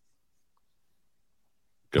was?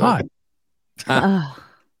 Pie.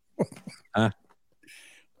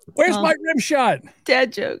 Where's my rim shot?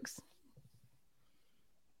 Dad jokes.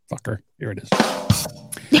 Fucker. Here it is.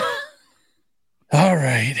 All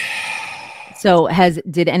right. So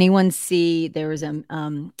did anyone see there was I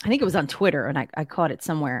think it was on Twitter and I caught it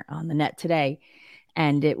somewhere on the net today.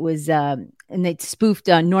 And it was and they spoofed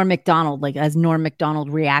Norm Macdonald, as Norm Macdonald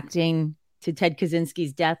reacting to Ted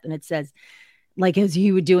Kaczynski's death. And it says, as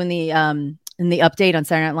he would do in the update on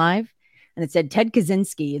Saturday Night Live. And it said, Ted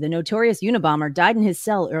Kaczynski, the notorious Unabomber, died in his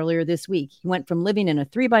cell earlier this week. He went from living in a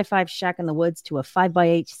 3x5 shack in the woods to a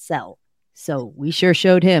 5x8 cell. So we sure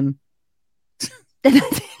showed him.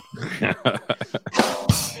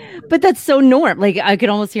 But that's so Norm. I could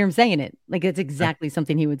almost hear him saying it. It's exactly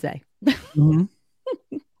something he would say. Mm-hmm.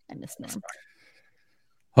 I miss Norm.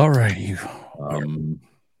 All right.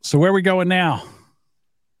 So where are we going now?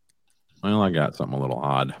 Well, I got something a little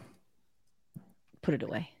odd. Put it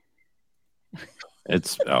away.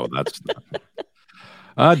 That's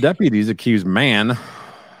deputies accuse man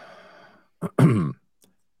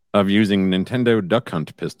of using Nintendo Duck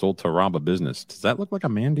Hunt pistol to rob a business. Does that look like a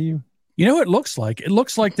man to you? You know what it looks like? It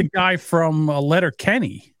looks like the guy from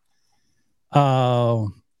Letterkenny. I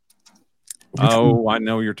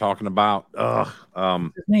know what you're talking about.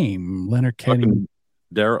 His name Letterkenny.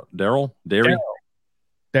 Daryl.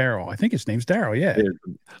 I think his name's Daryl. Yeah,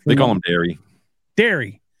 they call him Derry.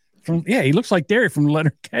 He looks like Derry from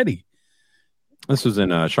Letterkenny. This was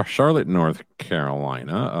in Charlotte, North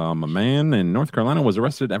Carolina. A man in North Carolina was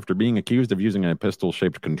arrested after being accused of using a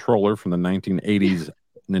pistol-shaped controller from the 1980s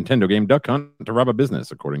Nintendo game Duck Hunt to rob a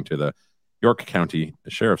business, according to the York County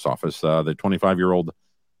Sheriff's Office. The 25-year-old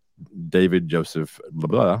David Joseph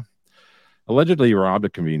allegedly robbed a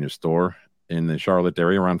convenience store in the Charlotte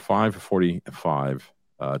area around 5:45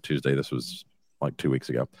 Tuesday. This was 2 weeks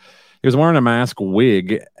ago. He was wearing a mask,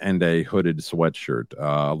 wig, and a hooded sweatshirt.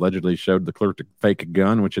 Allegedly showed the clerk a fake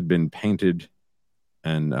gun, which had been painted,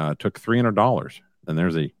 and took $300. And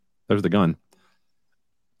there's the gun.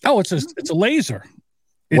 Oh, it's a laser.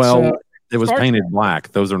 It was painted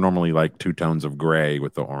black. Those are normally 2 tones of gray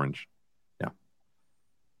with the orange. Yeah.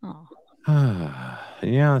 Oh.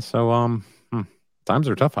 Yeah. So times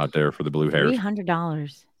are tough out there for the blue hairs.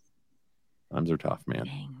 $300. Times are tough, man.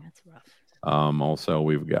 Dang, that's rough. Also,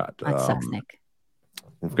 we've got That sucks, Nick.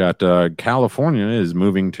 We've got California is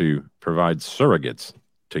moving to provide surrogates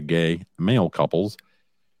to gay male couples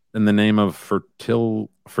in the name of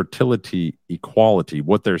fertility equality.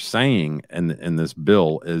 What they're saying in this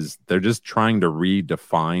bill is they're just trying to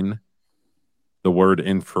redefine the word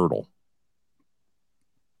infertile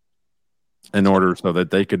in order so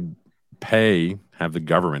that they could have the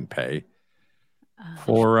government pay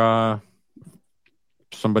for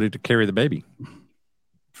somebody to carry the baby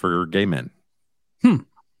for gay men.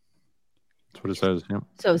 That's what it says. Yeah.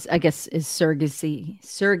 So I guess is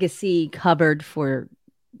surrogacy covered for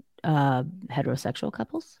heterosexual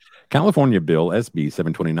couples? California Bill SB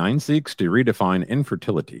 729 seeks to redefine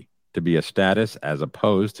infertility to be a status as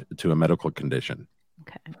opposed to a medical condition.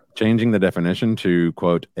 Okay. Changing the definition to,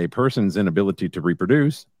 quote, a person's inability to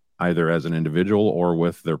reproduce, either as an individual or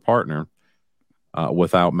with their partner,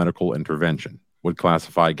 without medical intervention, would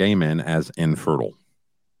classify gay men as infertile.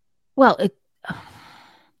 Well,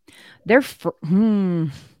 they're well,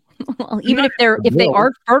 even if they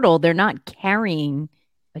are fertile, they're not carrying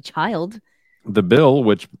a child. The bill,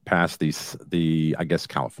 which passed the I guess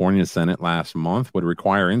California Senate last month, would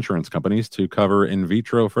require insurance companies to cover in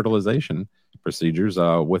vitro fertilization procedures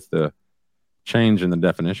with the change in the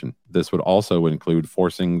definition. This would also include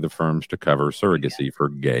forcing the firms to cover surrogacy for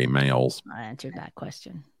gay males. I answered that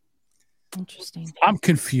question. Interesting. I'm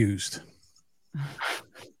confused.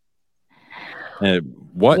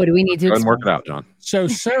 What do we need to go ahead and work it out, John? So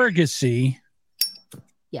surrogacy,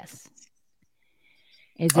 yes,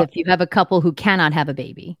 is if you have a couple who cannot have a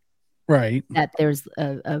baby, right? That there's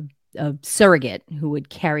a surrogate who would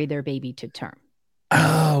carry their baby to term.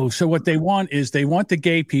 Oh, so what they want is they want the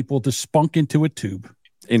gay people to spunk into a tube.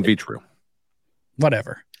 In vitro.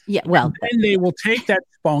 Whatever. Yeah, well. And then they will take that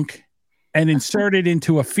spunk and insert it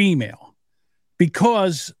into a female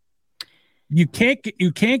because you can't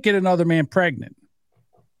get another man pregnant.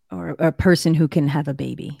 Or a person who can have a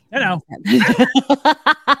baby. I know.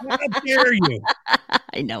 How dare you?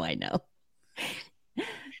 I know.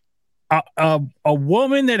 A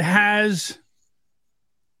woman that has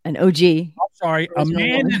an OG. I'm sorry, a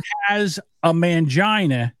man that has a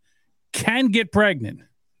mangina can get pregnant,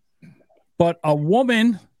 but a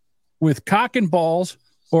woman with cock and balls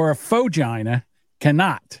or a vagina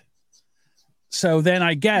cannot. So then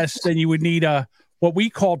I guess you would need what we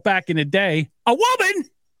called back in the day a woman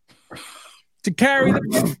to carry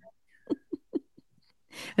the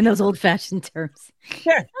in those old-fashioned terms.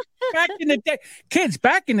 Yeah, back in the day, kids.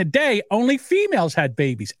 Back in the day, only females had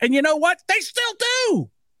babies, and you know what? They still do.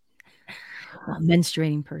 Well,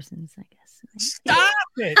 menstruating persons, I guess. Stop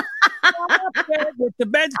it! Stop it with the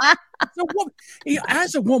men.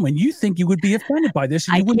 As a woman, you think you would be offended by this?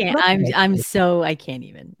 And you can't. I can't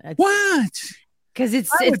even. What? Because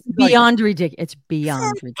it's beyond ridiculous. It's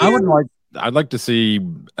beyond ridiculous. I'd like to see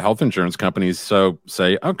health insurance companies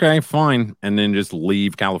say, okay, fine, and then just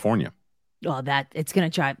leave California. Well, it's going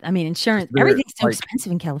to drive. I mean, insurance, everything's so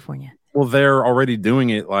expensive in California. Well, they're already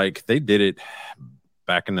doing it. Like they did it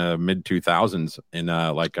back in the mid 2000s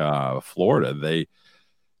in Florida. They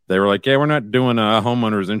were like, yeah, we're not doing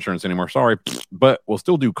homeowners insurance anymore. Sorry, but we'll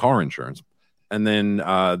still do car insurance. And then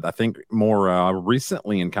I think more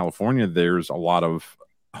recently in California, there's a lot of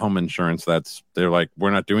home insurance they're like, we're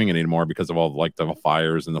not doing it anymore because of all like the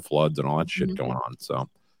fires and the floods and all that shit going on. So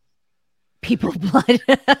people blood.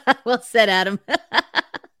 Well said, Adam.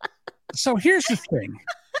 So here's the thing.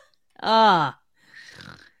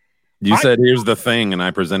 You said here's the thing, and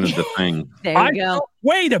I presented the thing. There you go.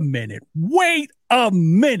 Wait a minute.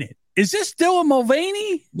 Is this Dylan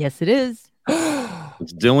Mulvaney? Yes, it is.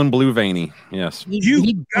 It's Dylan Mulvaney. Yes.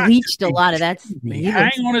 He bleached a lot of that.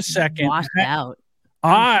 Hang on a second. Washed out.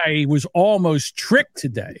 I was almost tricked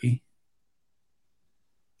today.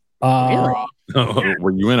 Really?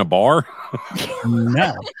 Were you in a bar?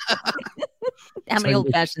 No. How many old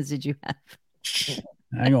fashions did you have?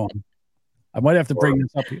 Hang on. I might have to bring this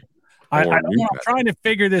up here. I'm trying to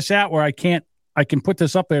figure this out where I can put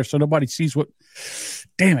this up there so nobody sees what.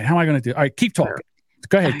 Damn it. How am I going to do? All right. Keep talking.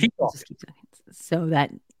 Go ahead. Keep talking. So that.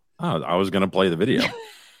 Oh, I was going to play the video.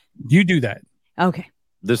 You do that. Okay.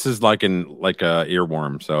 This is like a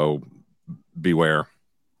earworm, so beware.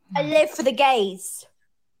 I live for the gays.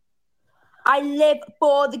 I live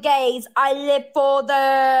for the gays. I live for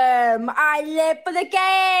them. I live for the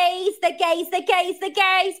gays. The gays, the gays, the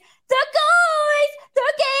gays. The gays,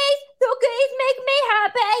 the gays, the gays make me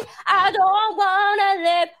happy. I don't want to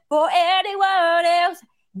live for anyone else.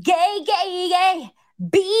 Gay, gay, gay.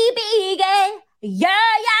 Be gay. Yeah,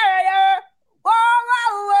 yeah, yeah. Whoa,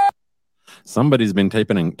 whoa, whoa. Somebody's been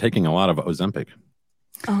taking a lot of Ozempic.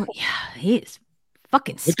 Oh yeah, he is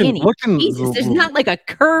fucking skinny. Jesus, there's not like a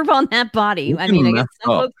curve on that body. I mean, I guess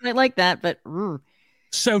some folks might like that, but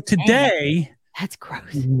so today, that's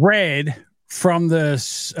gross. Read from the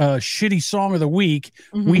shitty song of the week,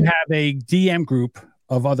 we have a DM group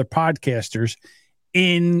of other podcasters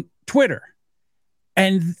in Twitter,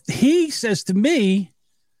 and he says to me,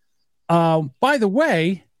 by the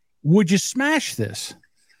way, would you smash this?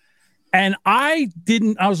 And I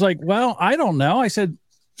was like, well, I don't know. I said,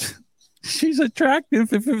 she's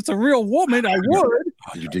attractive. If it's a real woman, I would.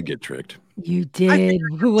 You did get tricked. You did.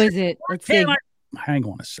 Who was it? Let's see. Hang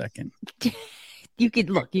on a second. You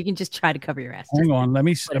can just try to cover your ass. Hang on. Let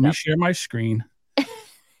me share my screen.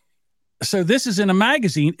 So this is in a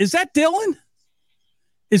magazine. Is that Dylan?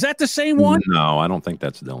 Is that the same one? No, I don't think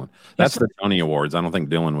that's Dylan. That's the Tony Awards. I don't think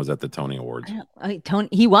Dylan was at the Tony Awards. Tony,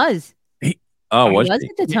 he was. Was he? At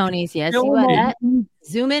the Tonys? Yes, he was.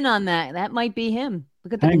 Zoom in on that. That might be him.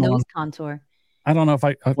 Look at the nose contour. I don't know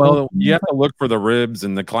if well, you have to look for the ribs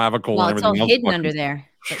and the clavicle and everything. It's all hidden under there.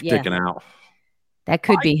 Sticking out. That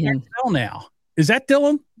could be him. Now, is that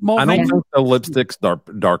Dylan Mulvaney? I don't think the lipstick's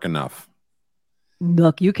dark enough.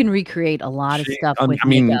 Look, you can recreate a lot of stuff with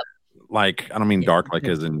makeup. Like, I don't mean dark like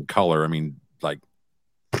as in color. I mean like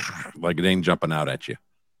it ain't jumping out at you.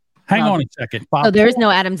 Hang on a second. Bob. So there is no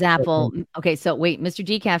Adam's apple. Okay, so wait. Mr.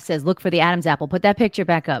 Decaf says, look for the Adam's apple. Put that picture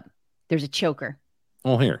back up. There's a choker.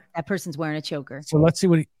 Oh, here. That person's wearing a choker. So let's see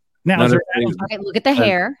what he... Now, okay, look at the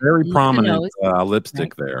hair. Very prominent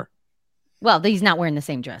lipstick there. Well, he's not wearing the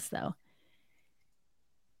same dress, though.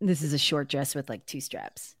 This is a short dress with like 2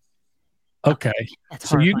 straps. Okay. That's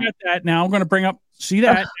so you got that. Now I'm going to bring up... See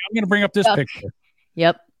that? Now I'm going to bring up this picture.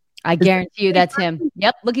 Yep. I guarantee you that's him.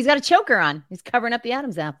 Yep. Look, he's got a choker on. He's covering up the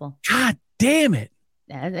Adam's apple. God damn it.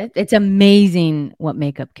 It's amazing what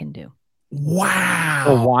makeup can do. Wow.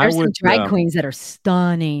 So why There's some drag queens that are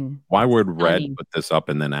stunning. Why would Red put this up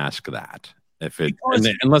and then ask that? Unless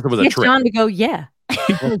it was a trick. John to go, yeah.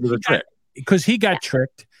 It was a trick. Because he got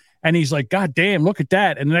tricked. And he's like, God damn, look at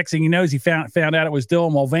that. And the next thing he knows, he found out it was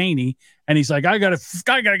Dylan Mulvaney. And he's like, I gotta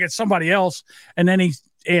get somebody else. And then he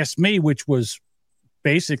asked me, which was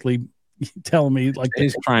basically telling me like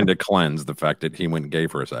he's trying to cleanse the fact that he went gay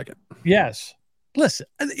for a second. Yes. Listen,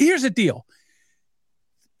 here's the deal.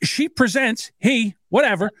 She presents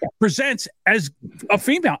as a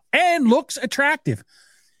female and looks attractive.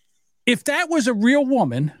 If that was a real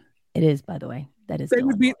woman, it is, by the way. That is.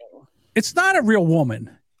 It's not a real woman.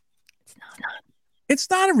 It's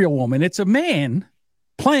not a real woman. It's a man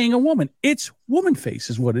playing a woman. It's woman face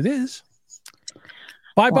is what it is.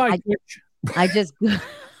 Bye. I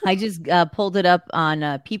just pulled it up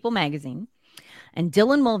on People magazine, and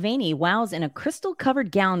Dylan Mulvaney wows in a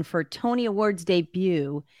crystal-covered gown for Tony Awards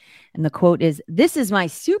debut, and the quote is, "This is my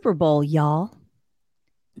Super Bowl, y'all."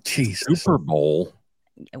 Jesus. Super Bowl.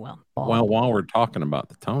 Well, while we're talking about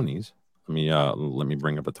the Tonys, let me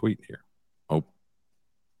bring up a tweet here. Oh,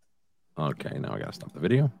 okay. Now I gotta stop the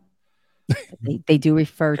video. They do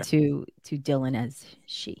refer to Dylan as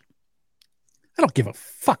she. I don't give a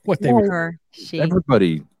fuck what they were. She.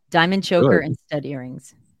 Everybody. Diamond choker and stud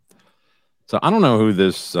earrings. So I don't know who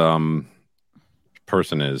this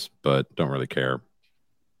person is, but don't really care.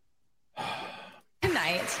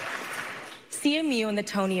 Tonight, CMU and the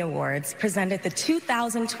Tony Awards presented the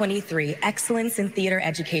 2023 Excellence in Theater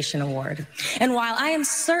Education Award. And while I am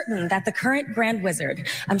certain that the current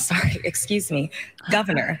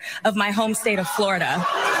governor of my home state of Florida.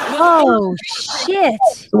 Oh, shit.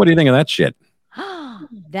 So what do you think of that shit?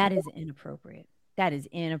 That is inappropriate. That is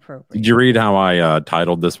inappropriate. Did you read how I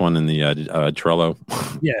titled this one in the Trello?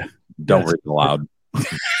 Yeah. Don't read it aloud.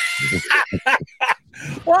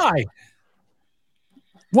 Why?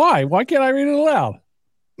 Why can't I read it aloud?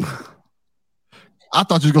 I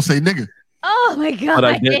thought you was gonna say nigga. Oh my god! But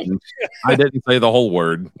I didn't. I didn't say the whole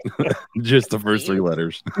word, just the first 3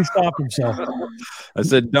 letters. He stopped himself. I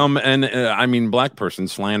said dumb, and black person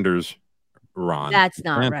slanders Ron. That's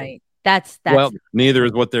not right. That's well, neither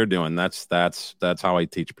is what they're doing. That's how I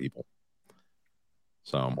teach people.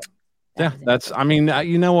 So, yeah, that's. I mean,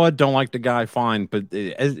 you know what? Don't like the guy, fine, but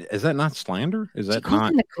is that not slander? Is that not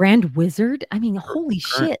him the Grand Wizard? I mean, holy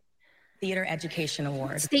shit! Theater Education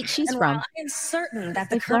Award. State she's and from. I am certain that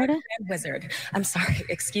the current Grand Wizard,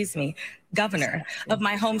 governor of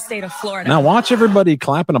my home state of Florida. Now watch everybody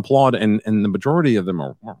clap and applaud, and the majority of them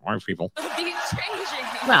are white people.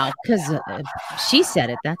 Well, because she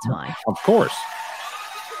said it, that's why. Of course.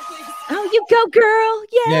 Oh, you go, girl!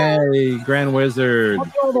 Yay! Yay, Grand Wizard! Look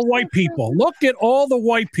at all the white people. Look at all the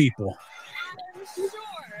white people.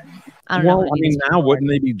 I don't know. Well, I mean, now wouldn't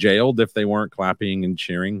they be jailed if they weren't clapping and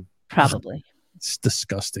cheering? Probably. It's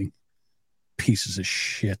disgusting. Pieces of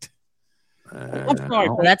shit. I'm sorry,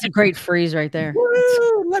 but that's a great freeze right there.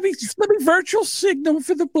 Woo, let me virtual signal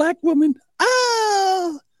for the black woman.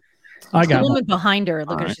 Oh, I got the woman behind her.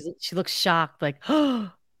 Look, right. she looks shocked, like,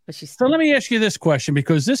 but she's. So let me ask you this question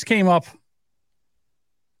because this came up.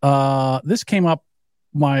 My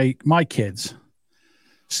kids.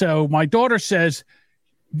 So my daughter says,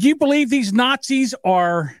 "Do you believe these Nazis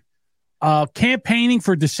are campaigning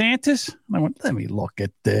for DeSantis?" And I went, "Let me look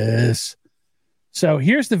at this." So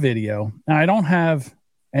here's the video. Now, I don't have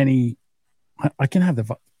any. I can have the.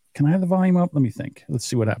 Can I have the volume up? Let me think. Let's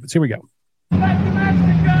see what happens. Here we go. You have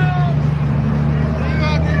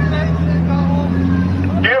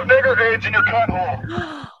nigger AIDS in your cunt hole.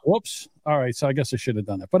 Whoops. All right. So I guess I should have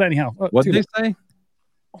done that. But anyhow, what did they say?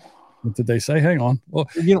 What did they say? Hang on. Well,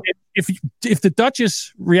 you know, if the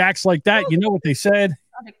Duchess reacts like that, you know what they said.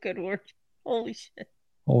 Not a good word. Holy shit.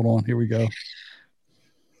 Hold on. Here we go.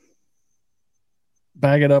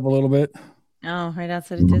 Bag it up a little bit. Oh, right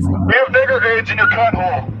outside of Disney. You have nigger AIDS in your cunt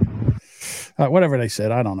hole. Whatever they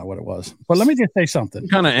said, I don't know what it was. But let me just say something.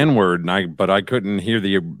 Kind of N-word, but I couldn't hear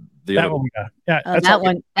the that other one. Yeah,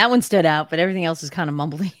 that one stood out, but everything else is kind of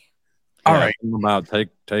mumbly. All right. About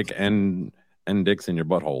take N dicks in your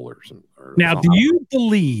butthole or something. Now, do you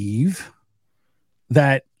believe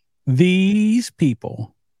that these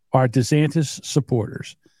people are DeSantis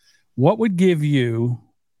supporters? What would give you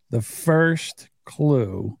the first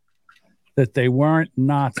clue that they weren't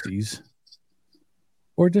Nazis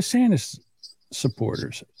or DeSantis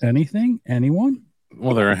supporters? Anything? Anyone?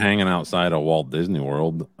 Well, they're hanging outside of Walt Disney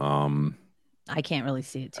World. I can't really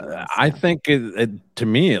see it too well. I think to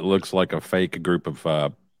me it looks like a fake group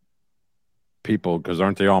of people because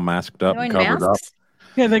aren't they all masked up and covered up?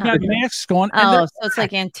 Yeah, they got masks on. Oh, so it's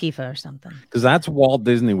like Antifa or something. Because that's Walt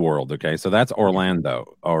Disney World, okay? So that's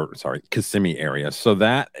Orlando, Kissimmee area. So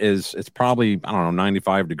it's probably, I don't know,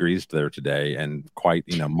 95 degrees there today and quite,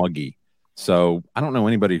 muggy. So I don't know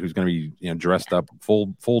anybody who's going to be, dressed up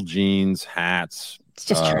full jeans, hats. It's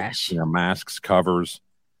just trash. Masks, covers.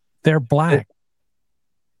 They're black.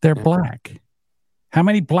 They're black. How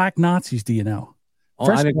many black Nazis do you know?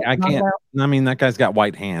 Well, I can't. I mean, that guy's got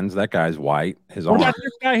white hands. That guy's white. His What arm. about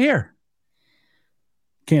this guy here?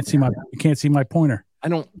 You can't see my pointer. I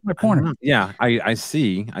don't. My pointer. Yeah, I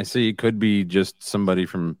see. It could be just somebody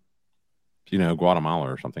from,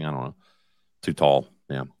 Guatemala or something. I don't know. Too tall.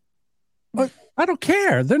 Yeah. But I don't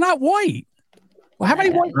care. They're not white. Well, how many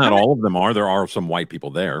white? Not all of them are. There are some white people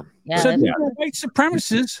there. Yeah, So these are white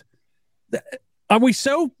supremacists. Are we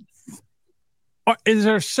so? Is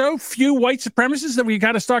there so few white supremacists that we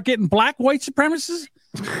got to start getting black white supremacists?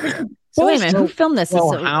 So wait a minute, who filmed this?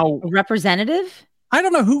 Well, Is it a representative? I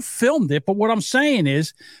don't know who filmed it, but what I'm saying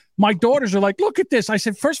is my daughters are like, look at this. I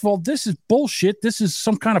said, first of all, this is bullshit. This is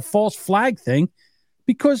some kind of false flag thing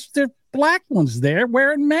because there are black ones there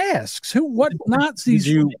wearing masks. What Nazis?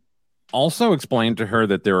 Did you also explain to her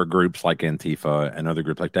that there are groups like Antifa and other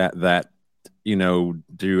groups like that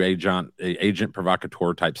do agent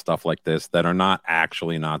provocateur type stuff like this that are not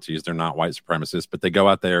actually Nazis. They're not white supremacists, but they go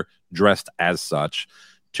out there dressed as such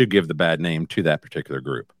to give the bad name to that particular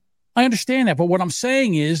group. I understand that, but what I'm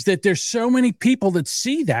saying is that there's so many people that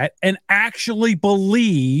see that and actually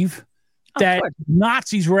believe that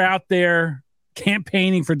Nazis were out there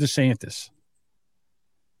campaigning for DeSantis.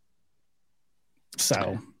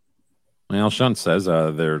 So, well, Shunt says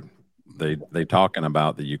they talking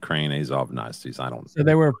about the Ukraine Azov Nazis. I don't. So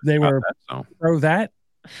they were that, pro that.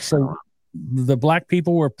 So the black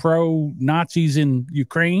people were pro Nazis in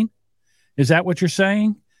Ukraine. Is that what you're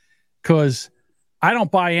saying? Because I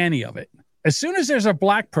don't buy any of it. As soon as there's a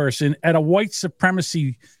black person at a white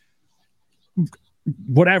supremacy,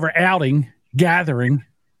 whatever gathering,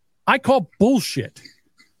 I call bullshit.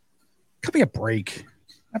 Cut me a break.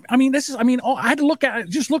 I had to look at it,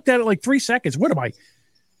 just looked at it like 3 seconds. What am I,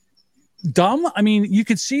 dumb? I mean, you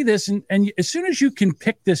could see this, and as soon as you can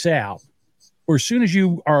pick this out, or as soon as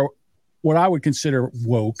you are what I would consider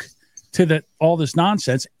woke to all this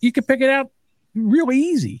nonsense, you can pick it out really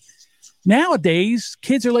easy. Nowadays,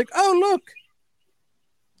 kids are like, oh, look.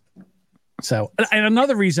 So, and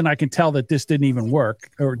another reason I can tell that this didn't even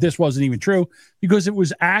work, or this wasn't even true, because it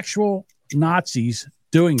was actual Nazis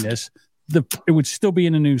doing this. It would still be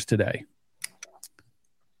in the news today.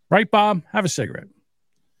 Right, Bob? Have a cigarette.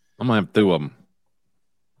 I'm going to have 2 of them.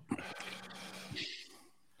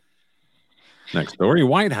 Next story,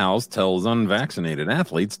 White House tells unvaccinated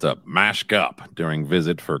athletes to mask up during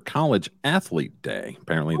visit for College Athlete Day.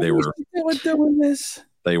 Apparently they were doing this.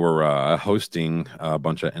 They were hosting a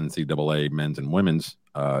bunch of NCAA men's and women's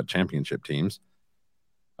championship teams,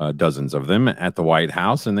 dozens of them at the White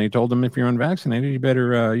House, and they told them if you're unvaccinated, you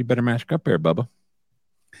better mask up there, Bubba.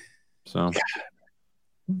 So,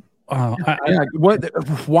 why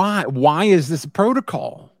is this a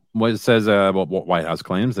protocol? What it says, White House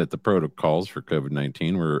claims that the protocols for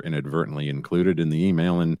COVID-19 were inadvertently included in the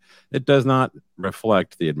email, and it does not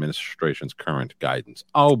reflect the administration's current guidance.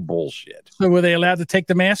 Oh, bullshit. So were they allowed to take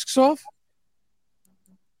the masks off?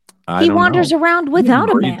 He wanders around without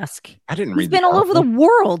a mask. I didn't read. He's been all over the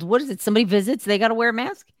world. What is it? Somebody visits, they got to wear a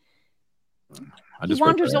mask? He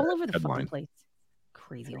wanders all over the fucking place.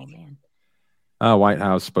 Crazy old man. White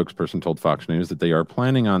House spokesperson told Fox News that they are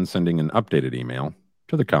planning on sending an updated email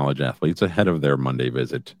to the college athletes ahead of their Monday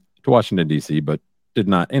visit to Washington, D.C., but did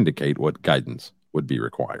not indicate what guidance would be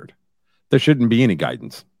required. There shouldn't be any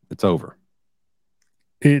guidance. It's over.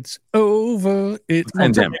 It's over. It's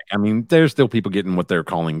pandemic. I mean, there's still people getting what they're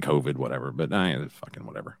calling COVID, whatever, but fucking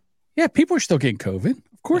whatever. Yeah, people are still getting COVID.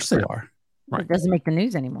 Of course they are. Right. It doesn't make the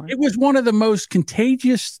news anymore. It was one of the most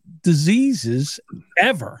contagious diseases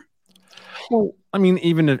ever. Well, I mean,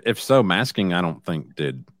 even if so, masking, I don't think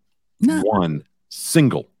did one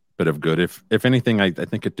single bit of good. If anything, I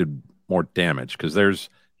think it did more damage because there's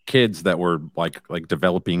kids that were like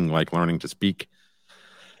developing, like learning to speak,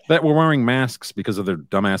 that were wearing masks because of their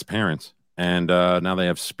dumbass parents, and now they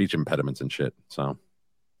have speech impediments and shit. So,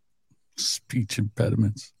 speech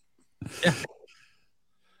impediments. Yeah.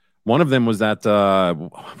 One of them was that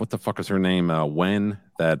what the fuck is her name? Wen,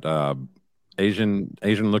 that Asian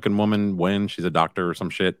looking woman. Wen, she's a doctor or some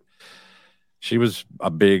shit. She was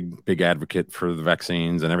a big advocate for the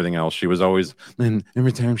vaccines and everything else. She was always, and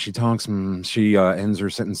every time she talks, she ends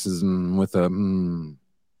her sentences with a.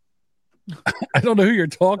 I don't know who you're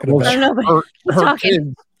talking about. I don't know,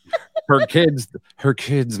 her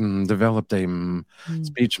kids developed a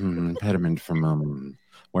speech impediment from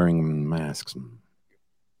wearing masks.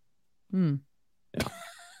 Yeah.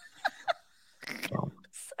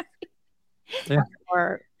 Yeah.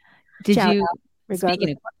 Or did you?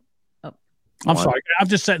 Speaking of, I'm sorry. I'm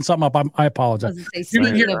just setting something up. I apologize.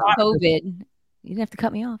 Speaking of COVID, you didn't have to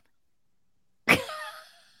cut me off.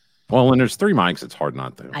 Well, when there's three mics, it's hard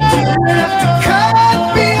not to. I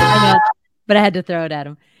know, but I had to throw it at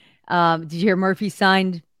him. Did you hear Murphy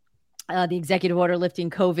signed the executive order lifting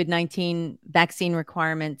COVID-19 vaccine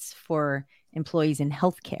requirements for employees in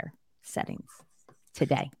healthcare settings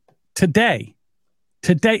today? Today,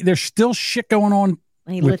 there's still shit going on.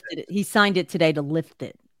 He lifted it. He signed it today to lift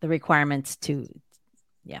it. The requirements to,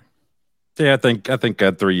 yeah. I think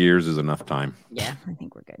 3 years is enough time. Yeah, I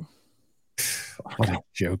think we're good. What a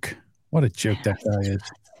joke! What a joke that guy is.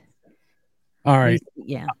 All right,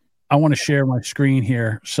 yeah. I want to share my screen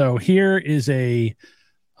here. So here is a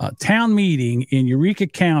town meeting in Eureka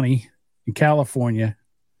County in California.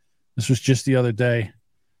 This was just the other day,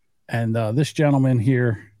 and this gentleman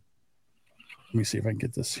here. Let me see if I can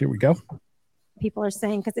get this. Here we go. People are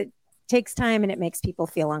saying because it takes time and it makes people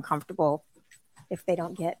feel uncomfortable if they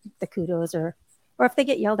don't get the kudos or if they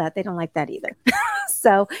get yelled at. They don't like that either.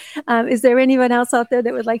 So is there anyone else out there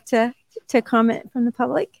that would like to comment from the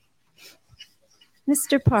public?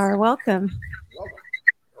 Mr. Parr, welcome.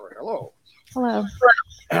 Hello. Hello.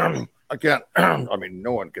 I can't, I mean,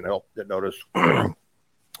 no one can help but notice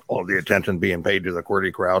all the attention being paid to the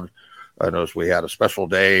QWERTY crowd. I noticed we had a special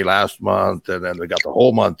day last month, and then we got the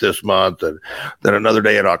whole month this month, and then another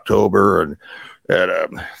day in October, and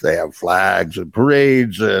they have flags and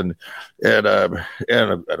parades and an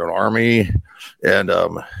army, and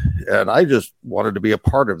I just wanted to be a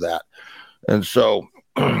part of that. And so,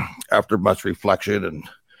 after much reflection and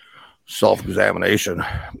self-examination,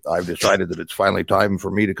 I've decided that it's finally time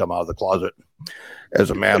for me to come out of the closet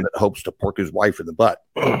as a man that hopes to pork his wife in the butt.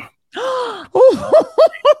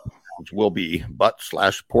 Which will be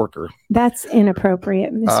butt/porker. That's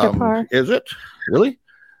inappropriate, Mr. Parr. Is it? Really?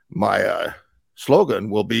 My slogan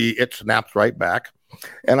will be, it snaps right back.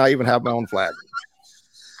 And I even have my own flag.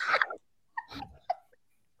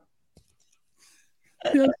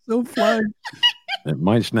 Yeah, so flag. It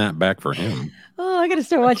might snap back for him. Oh, I got to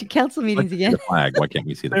start watching council meetings again. The flag. Why can't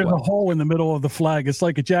we see the There's flag? a hole in the middle of the flag. It's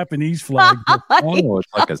like a Japanese flag. Oh,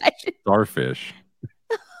 it's like a starfish.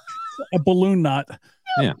 A balloon knot.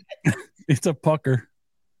 Yeah. It's a pucker.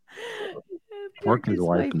 Pork his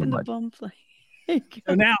wife in the butt.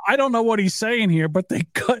 So now I don't know what he's saying here, but they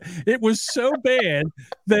cut. It was so bad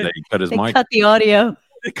that they cut his mic. Cut the audio.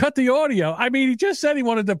 They cut the audio. I mean, he just said he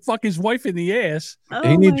wanted to fuck his wife in the ass.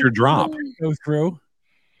 He needs your drop. Go through.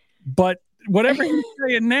 But whatever he's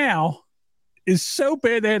saying now is so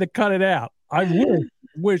bad they had to cut it out. I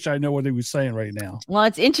wish I know what he was saying right now. Well,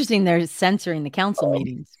 it's interesting. They're censoring the council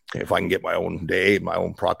meetings. If I can get my own day, my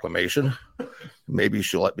own proclamation, maybe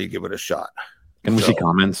she'll let me give it a shot. Can we see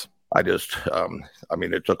comments? I just, I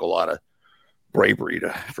mean, it took a lot of bravery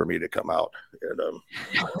for me to come out and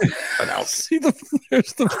announce. See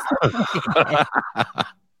there's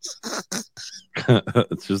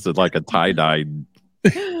It's just like a tie-dyed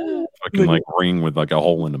fucking like ring with like a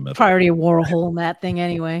hole in the middle. Probably already wore a hole in that thing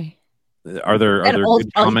anyway. Are there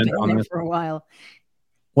good comments on this? For a while.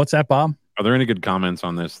 What's that, Bob? Are there any good comments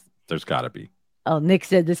on this? There's got to be. Oh, Nick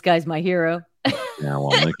said this guy's my hero. Yeah,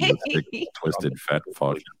 well, Nick is a big, twisted, fat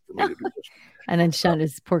fuck. And then Sean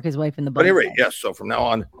is pork his wife in the butt. But anyway, yes. So from now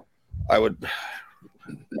on, I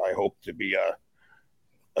hope to be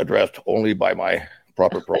addressed only by my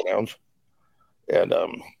proper pronouns, and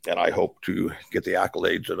I hope to get the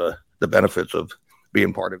accolades and the benefits of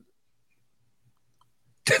being part of.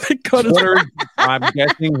 I'm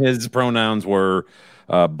guessing his pronouns were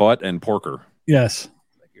butt and porker. Yes.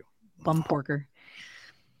 Thank you. Bum porker.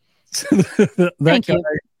 That Thank guy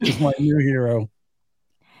you. is my new hero.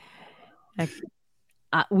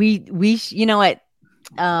 You know what?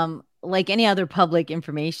 Like any other public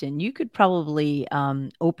information, you could probably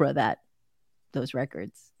Oprah those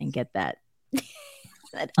records and get that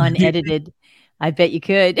unedited. I bet you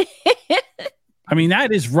could. I mean,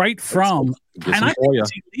 that is right from, Get and some I think FOIA.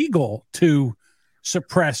 it's illegal to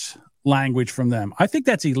suppress language from them. I think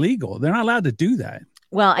that's illegal. They're not allowed to do that.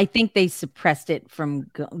 Well, I think they suppressed it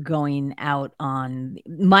from going out on.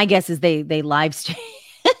 My guess is they live stream.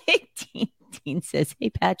 Dean says, "Hey,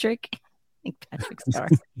 Patrick." I think Patrick's star.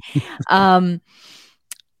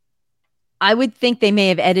 I would think they may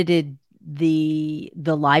have edited the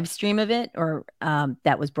live stream of it, or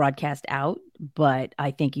that was broadcast out. But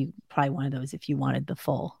I think you probably wanted those if you wanted the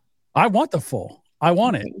full. I want the full. I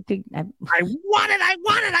want it. I want it. I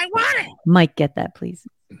want it. I want it. Mike, get that, please.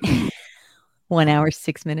 1 hour,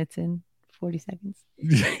 6 minutes in 40 seconds. All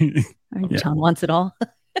right, Yeah. John wants it all.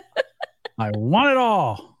 I want it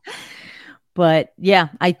all. But yeah,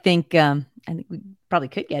 I think we probably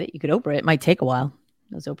could get it. You could Oprah it. It might take a while.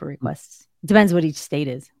 Those Oprah requests. Depends what each state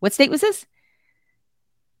is. What state was this?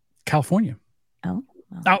 California. Oh,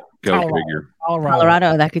 Oh, Go Colorado. figure.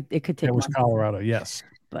 Colorado. It could take. It was months. Colorado. Yes.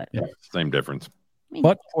 But Yeah. Same difference.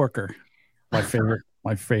 Butt porker. My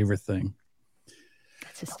favorite thing.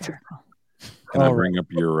 That's hysterical. Can I bring up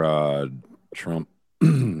your Trump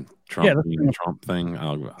being Trump thing?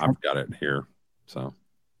 I've got it here. So.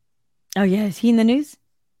 Oh yeah, is he in the news?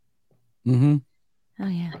 Mm-hmm. Oh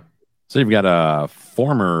yeah. So you've got a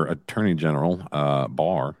former Attorney General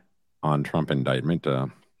Barr on Trump indictment,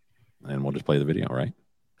 and we'll just play the video, right,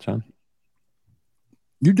 Sean?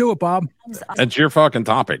 You do it, Bob. It's your fucking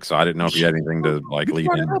topic, so I didn't know if you had anything to like lead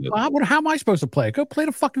Brought it into up, it. Bob. How am I supposed to play it? Go play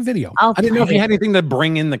the fucking video. I didn't know if you had anything to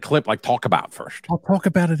bring in the clip, like talk about first. I'll talk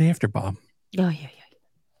about it after, Bob. Oh yeah.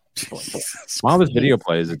 While this video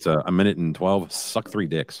plays, it's a minute and 12. Suck 3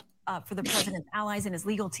 dicks. For the president's allies and his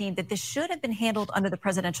legal team that this should have been handled under the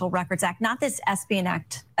Presidential Records Act, not this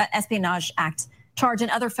Espionage Act charge and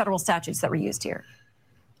other federal statutes that were used here.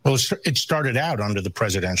 Well, it started out under the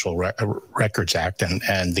Presidential Records Act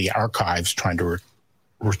and the archives trying to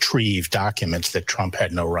retrieve documents that Trump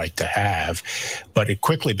had no right to have. But it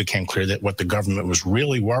quickly became clear that what the government was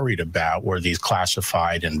really worried about were these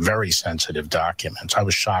classified and very sensitive documents. I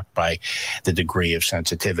was shocked by the degree of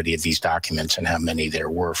sensitivity of these documents and how many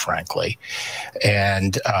there were, frankly.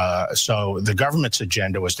 And so the government's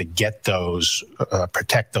agenda was to get those,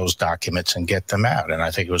 protect those documents and get them out. And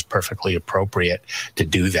I think it was perfectly appropriate to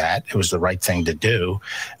do that. It was the right thing to do.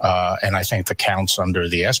 And I think the counts under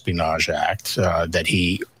the Espionage Act that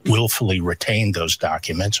he willfully retained those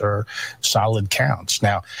documents are solid counts.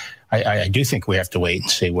 Now, I do think we have to wait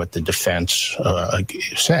and see what the defense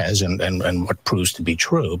says and what proves to be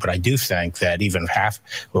true. But I do think that even half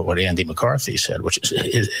what Andy McCarthy said, which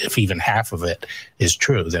is if even half of it is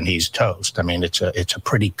true, then he's toast. I mean, it's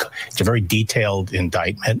a very detailed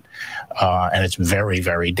indictment, and it's very,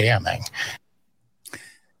 very damning.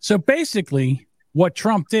 So basically, what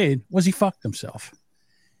Trump did was he fucked himself.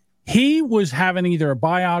 He was having either a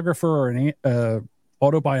biographer or an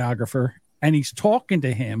autobiographer, and he's talking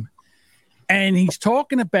to him, and he's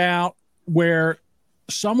talking about where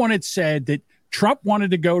someone had said that Trump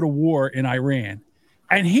wanted to go to war in Iran.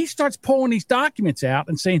 And he starts pulling these documents out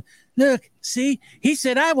and saying, look, see, he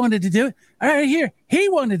said I wanted to do it. All right, here, he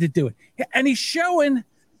wanted to do it. And he's showing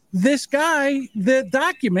this guy the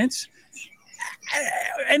documents,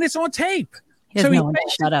 and it's on tape. He doesn't know when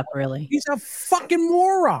to shut up, really. He's a fucking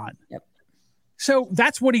moron. Yep. So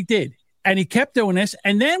that's what he did. And he kept doing this.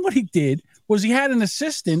 And then what he did was he had an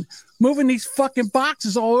assistant moving these fucking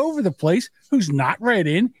boxes all over the place who's not read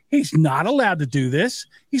in. He's not allowed to do this.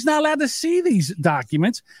 He's not allowed to see these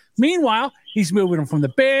documents. Meanwhile, he's moving them from the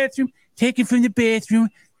bathroom, taking from the bathroom,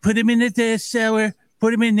 put him in the cellar,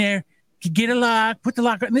 put him in there, get a lock, put the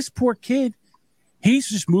lock on. And this poor kid, he's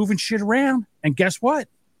just moving shit around. And guess what?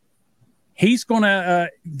 He's gonna.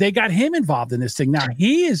 They got him involved in this thing. Now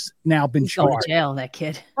he is now been He's going charged. to jail, that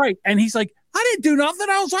kid. Right, and he's like, I didn't do nothing.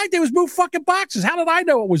 I was like, they was move fucking boxes. How did I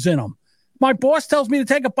know what was in them? My boss tells me to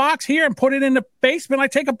take a box here and put it in the basement. I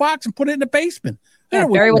take a box and put it in the basement. Yeah,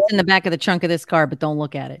 bury what's in the back of the trunk of this car, but don't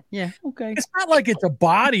look at it. Yeah, okay. It's not like it's a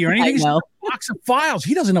body or anything. It's know. a box of files.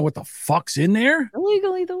 He doesn't know what the fuck's in there.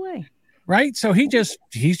 Illegal either way. Right? So he's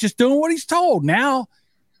just doing what he's told. Now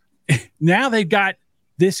they've got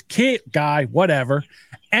this kid guy, whatever,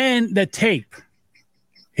 and the tape.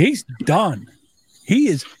 He's done. He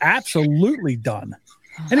is absolutely done.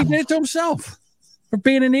 And he did it to himself for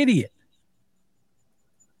being an idiot.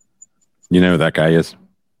 You know who that guy is?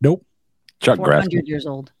 Nope. Chuck 400 Grassley. years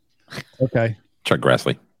old. Okay. Chuck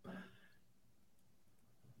Grassley.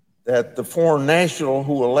 That the foreign national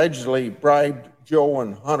who allegedly bribed Joe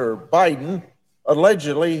and Hunter Biden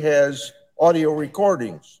allegedly has audio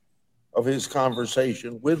recordings of his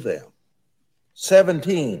conversation with them.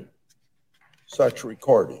 17 such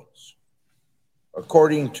recordings.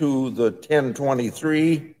 According to the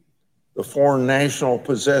 1023, the foreign national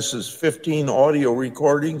possesses 15 audio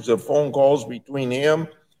recordings of phone calls between him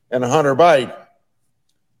and Hunter Biden.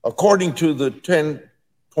 According to the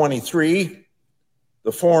 1023,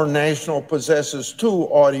 the foreign national possesses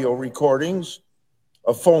 2 audio recordings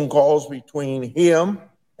of phone calls between him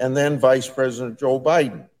and then Vice President Joe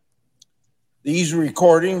Biden. These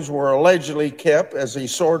recordings were allegedly kept as a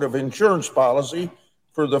sort of insurance policy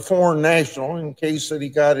for the foreign national in case that he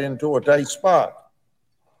got into a tight spot.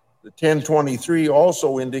 The 1023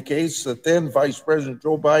 also indicates that then Vice President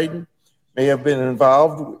Joe Biden may have been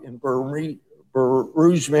involved in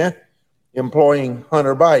bereavement employing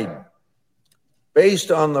Hunter Biden.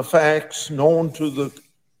 Based on the facts known to the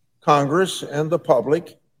Congress and the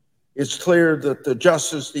public, it's clear that the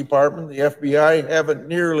Justice Department, the FBI, haven't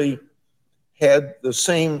nearly had the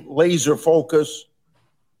same laser focus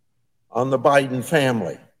on the Biden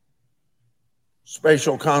family.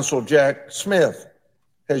 Special Counsel Jack Smith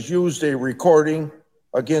has used a recording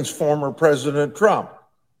against former President Trump.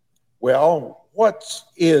 Well, what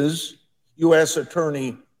is U.S.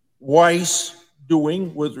 Attorney Weiss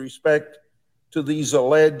doing with respect to these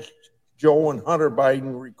alleged Joe and Hunter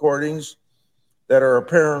Biden recordings that are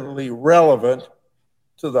apparently relevant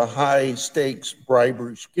to the high-stakes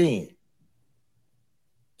bribery scheme?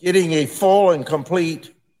 Getting a full and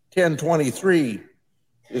complete 1023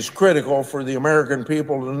 is critical for the American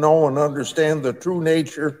people to know and understand the true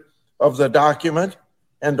nature of the document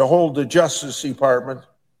and to hold the Justice Department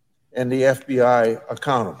and the FBI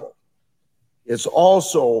accountable. It's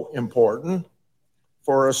also important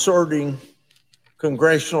for asserting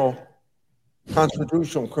constitutional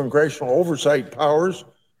congressional oversight powers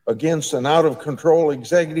against an out-of-control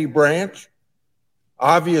executive branch,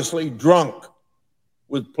 obviously drunk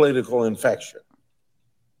with political infection.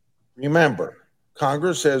 Remember,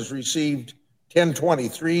 Congress has received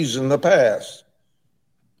 1023s in the past,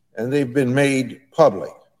 and they've been made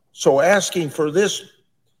public. So asking for this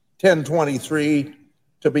 1023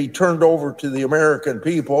 to be turned over to the American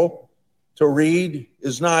people to read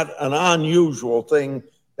is not an unusual thing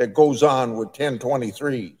that goes on with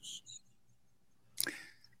 1023s.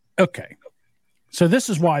 Okay. So this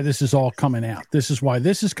is why this is all coming out. This is why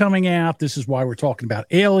this is coming out. This is why we're talking about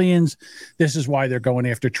aliens. This is why they're going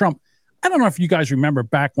after Trump. I don't know if you guys remember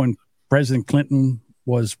back when President Clinton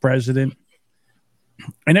was president,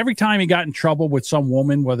 and every time he got in trouble with some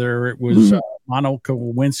woman, whether it was Monica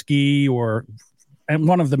Lewinsky and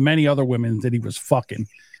one of the many other women that he was fucking,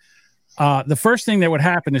 the first thing that would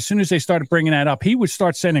happen as soon as they started bringing that up, he would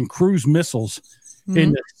start sending cruise missiles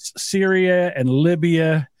into Syria and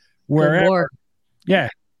Libya, wherever. Yeah.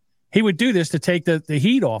 He would do this to take the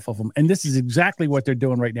heat off of them. And this is exactly what they're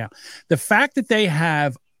doing right now. The fact that they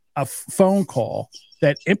have a phone call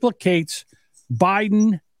that implicates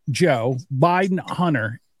Biden, Joe, Biden,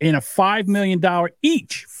 Hunter in a $5 million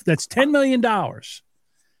each, that's $10 million.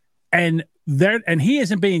 And he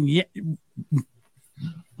isn't being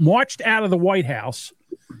marched out of the White House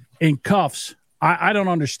in cuffs. I don't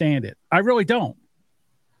understand it. I really don't.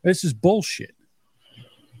 This is bullshit.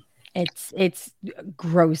 It's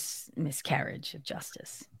gross miscarriage of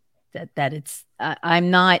justice. That it's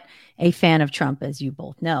I'm not a fan of Trump, as you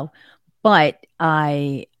both know, but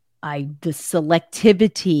the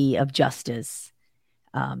selectivity of justice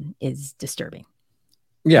is disturbing.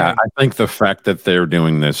 Yeah, I think the fact that they're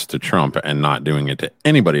doing this to Trump and not doing it to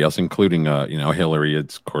anybody else, including Hillary.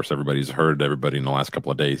 It's, of course, everybody's heard everybody in the last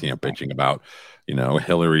couple of days, bitching about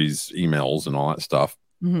Hillary's emails and all that stuff.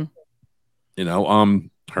 Mm-hmm.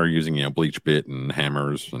 Her using bleach bit and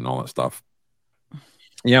hammers and all that stuff.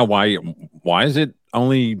 Yeah, why is it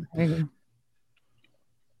only?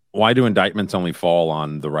 Why do indictments only fall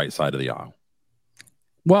on the right side of the aisle?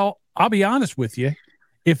 Well, I'll be honest with you.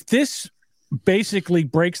 If this basically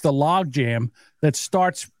breaks the logjam that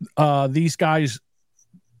starts these guys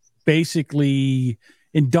basically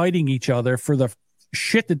indicting each other for the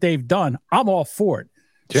shit that they've done, I'm all for it.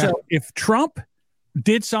 Yeah. So if Trump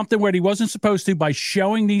did something where he wasn't supposed to by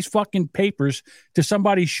showing these fucking papers to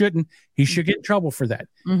somebody he should get in trouble for that.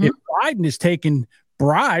 Mm-hmm. If Biden is taking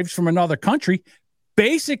bribes from another country,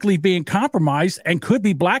 basically being compromised and could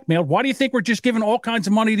be blackmailed, why do you think we're just giving all kinds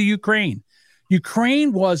of money to Ukraine?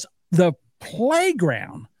 Ukraine was the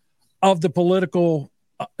playground of the political,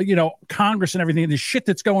 Congress and everything, the shit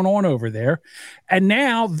that's going on over there. And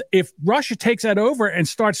now if Russia takes that over and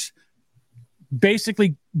starts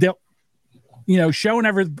basically, showing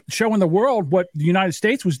the world what the United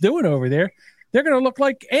States was doing over there, they're going to look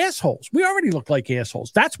like assholes. We already look like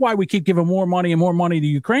assholes. That's why we keep giving more money to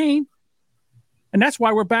Ukraine. And that's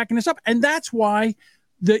why we're backing this up. And that's why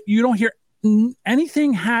you don't hear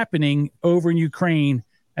anything happening over in Ukraine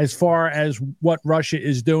as far as what Russia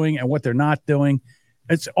is doing and what they're not doing.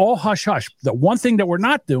 It's all hush hush. The one thing that we're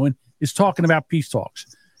not doing is talking about peace talks,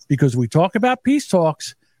 because if we talk about peace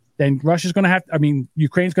talks, then Ukraine's going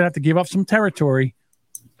to have to give up some territory,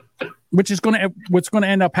 which is what's going to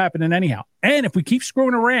end up happening anyhow. And if we keep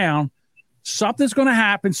screwing around, something's going to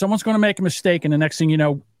happen. Someone's going to make a mistake. And the next thing you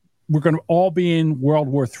know, we're going to all be in World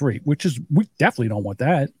War III, we definitely don't want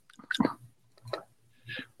that.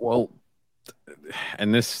 Well,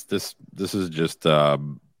 and this is just a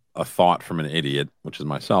thought from an idiot, which is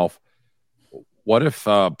myself. What if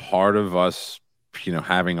part of us,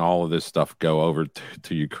 having all of this stuff go over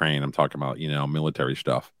to Ukraine, I'm talking about, military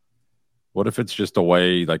stuff. What if it's just a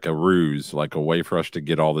way, like a ruse, like a way for us to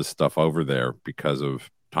get all this stuff over there because of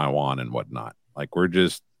Taiwan and whatnot? Like we're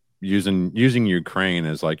just using Ukraine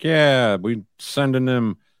as like, yeah, we sending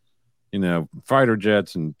them, fighter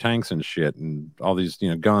jets and tanks and shit and all these,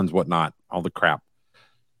 guns, whatnot, all the crap.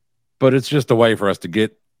 But it's just a way for us to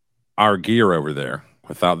get our gear over there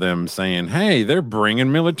without them saying, hey, they're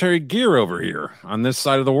bringing military gear over here on this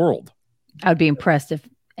side of the world. I would be impressed if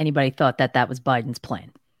anybody thought that was Biden's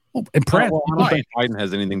plan. Well, impressed. I don't think Biden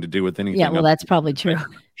has anything to do with anything. Yeah, well, that's probably true.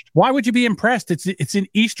 Why would you be impressed? It's in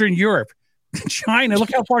Eastern Europe. China,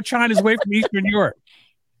 look how far China's away from Eastern Europe.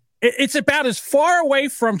 It's about as far away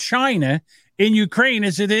from China in Ukraine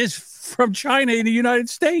as it is from China in the United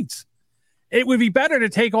States. It would be better to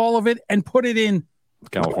take all of it and put it in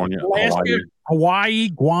California, Hawaii,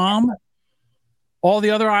 Guam, all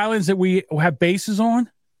the other islands that we have bases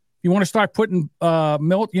on. You want to start putting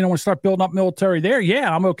want to start building up military there?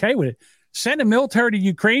 Yeah, I'm okay with it. Send a military to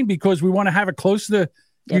Ukraine because we want to have it close to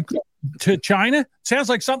China. Sounds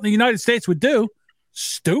like something the United States would do.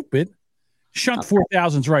 Stupid. Shunt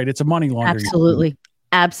 4000's right. It's a money laundering.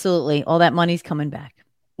 Absolutely. All that money's coming back.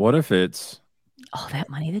 What if it's all that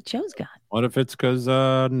money that Joe's got? What if it's because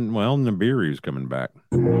Nibiru's coming back?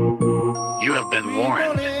 You have been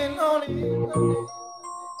warned.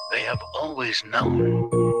 They have always known.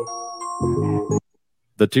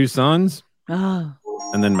 The two sons? Oh.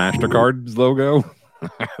 And then MasterCard's logo?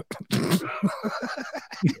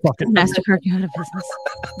 MasterCard out of business.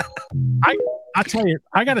 I tell you,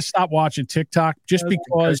 I got to stop watching TikTok just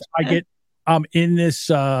because I get in this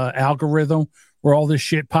algorithm where all this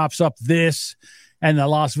shit pops up. This and the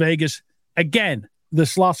Las Vegas again,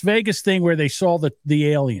 this Las Vegas thing where they saw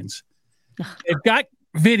the aliens. They've got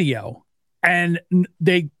video and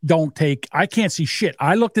they don't take. I can't see shit.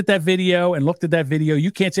 I looked at that video.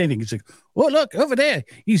 You can't say anything. It's like, oh, look over there.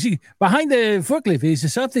 You see behind the forklift.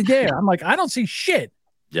 Is something there? I'm like, I don't see shit.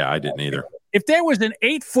 Yeah, I didn't either. If there was an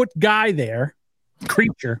 8-foot guy there,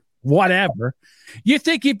 creature, whatever, you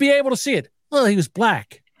think you'd be able to see it. Well, he was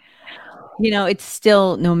black. It's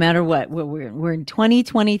still, no matter what, we're in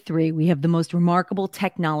 2023. We have the most remarkable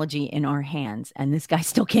technology in our hands, and this guy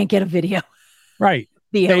still can't get a video. Right.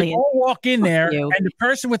 The they alien. all walk in there, and the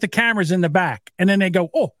person with the camera's in the back, and then they go,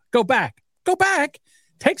 "Oh, go back,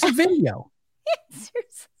 take some video."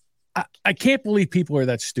 Seriously, I can't believe people are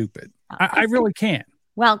that stupid. I really can't.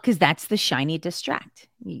 Well, because that's the shiny distract.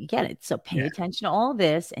 You get it. So pay attention to all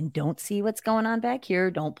this and don't see what's going on back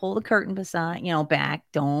here. Don't pull the curtain back.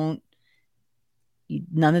 None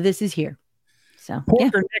of this is here. So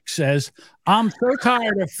Porter Nick says, I'm so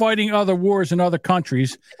tired of fighting other wars in other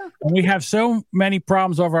countries, and we have so many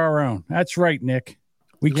problems of our own. That's right, Nick.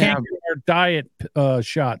 We can't get our diet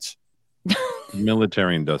shots.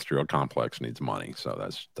 Military industrial complex needs money, so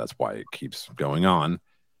that's why it keeps going on.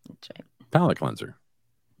 That's right. Palate cleanser.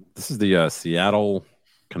 This is the Seattle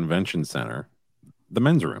Convention Center, the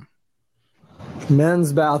men's room.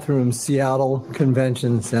 Men's bathroom, Seattle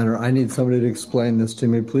Convention Center. I need somebody to explain this to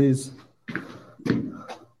me, please.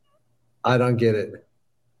 I don't get it.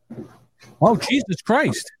 Oh, Jesus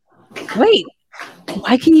Christ. Wait,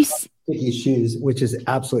 why can you sticky shoes, which is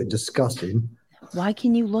absolutely disgusting. Why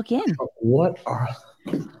can you look in? What are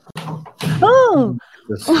Oh,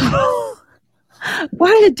 why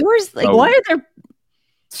are the doors like? Why are there?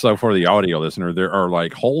 So for the audio listener, there are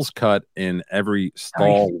like holes cut in every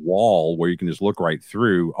stall wall where you can just look right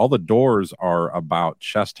through. All the doors are about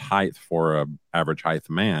chest height for a average height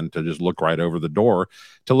man to just look right over the door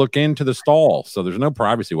to look into the stall. So there's no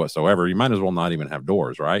privacy whatsoever. You might as well not even have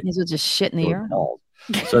doors, right? These will just shit in the urinal.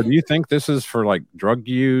 So do you think this is for like drug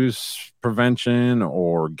use prevention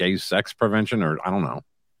or gay sex prevention, or I don't know?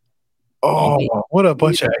 Oh, what a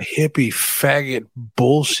bunch of hippie faggot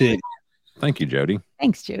bullshit. Thank you, Jody.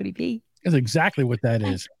 Thanks, Jody B. That's exactly what that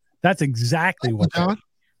is. That's exactly what that is.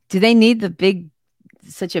 Do they need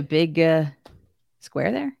such a big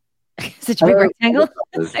square there? Such a big rectangle?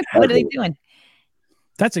 What are they doing?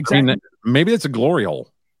 That's exactly. I mean, maybe it's a glory hole.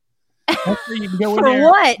 That's where you can go in For there.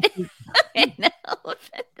 what? I know.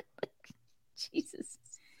 Jesus.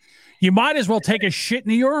 You might as well take a shit in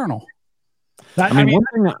the urinal. I mean,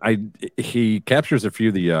 one thing he captures a few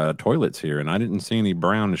of the toilets here, and I didn't see any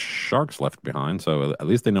brown sharks left behind, so at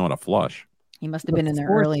least they know how to flush. He must have been in there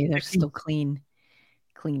early. They're still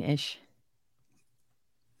clean-ish.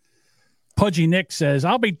 Pudgy Nick says,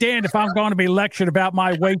 I'll be damned if I'm going to be lectured about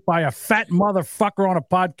my weight by a fat motherfucker on a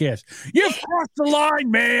podcast. You've crossed the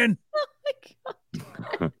line, man.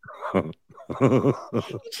 You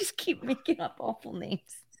just keep making up awful names.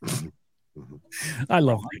 I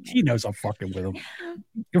love Nick. He knows I'm fucking with him.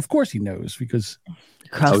 Of course he knows, because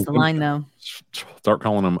crossed the line though. Start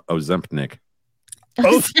calling him Ozempnick.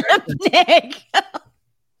 Ozempnick.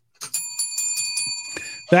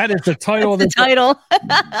 That is the title of the title.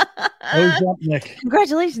 Ozempnick.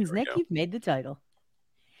 Congratulations, Nick. You've made the title.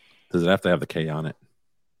 Does it have to have the K on it?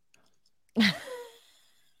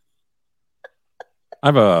 I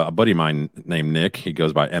have a buddy of mine named Nick. He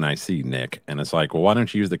goes by NIC Nick. And it's like, well, why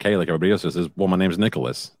don't you use the K like everybody else says? Well, my name's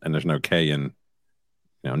Nicholas. And there's no K in,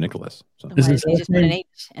 Nicholas. So. Why did you just put an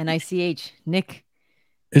H? NICH. Nick.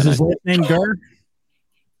 Is his last name Gar?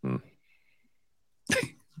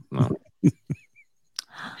 No.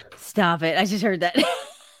 Stop it. I just heard that.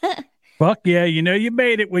 Fuck yeah. You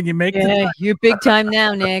made it when you make it. You're big time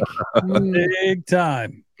now, Nick. Big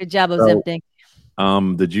time. Good job, Ozempnick.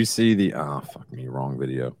 Did you see the wrong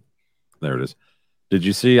video? There it is. Did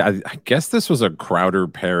you see? I guess this was a Crowder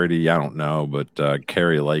parody. I don't know, but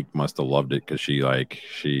Carrie Lake must have loved it because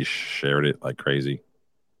she shared it like crazy.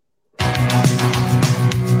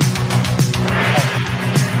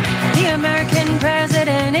 The American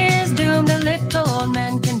president is doomed. A little old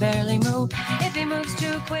man can barely move. If he moves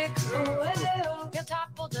too quick, he'll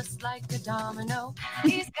topple just like a domino.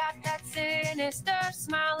 He's got that sinister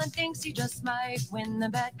smile and thinks he just might win the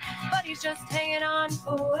bet. But he's just hanging on,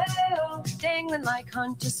 dangling like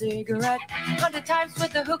Hunt a cigarette. 100 times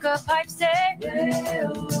with the hookah pipe say,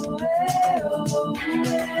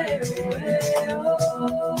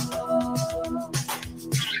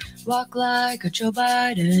 walk like a Joe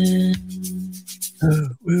Biden.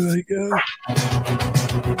 Where I go?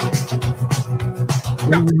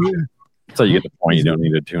 So you get the point. You don't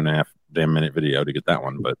need a 2.5 damn minute video to get that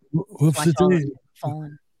one. But whoops, it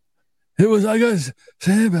was, I got a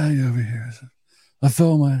sandbag over here. So I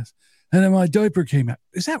fell on my ass. And then my diaper came out.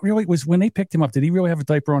 Is that really, was when they picked him up, did he really have a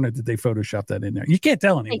diaper on, or did they Photoshop that in there? You can't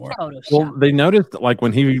tell anymore. Well, they noticed like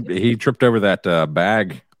when he tripped over that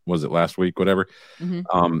bag, was it last week, whatever?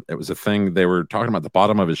 Mm-hmm. It was a thing they were talking about the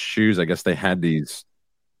bottom of his shoes. I guess they had these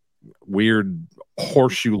weird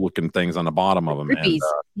horseshoe looking things on the bottom of them. And,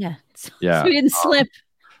 yeah. Yeah. So he didn't slip.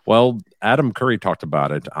 Well, Adam Curry talked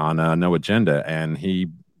about it on No Agenda, and he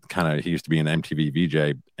used to be an MTV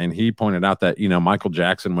VJ, and he pointed out that, Michael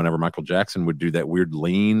Jackson, whenever Michael Jackson would do that weird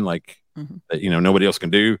lean, like that, nobody else can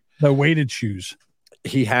do. The weighted shoes.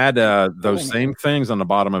 He had those same things on the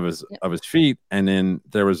bottom of his feet, and then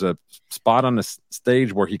there was a spot on the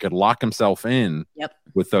stage where he could lock himself in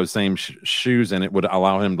with those same shoes, and it would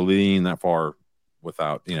allow him to lean that far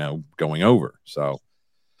without going over. So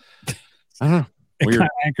I don't know. It kind of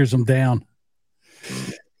anchors him down.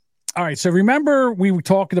 All right. So remember we were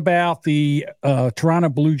talking about the Toronto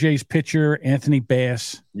Blue Jays pitcher, Anthony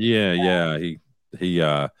Bass. Yeah. He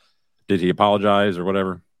did he apologize or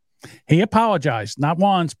whatever? He apologized not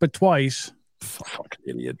once, but twice. Fucking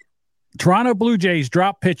idiot. Toronto Blue Jays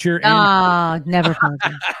drop pitcher. Never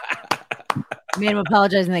apologized. Made him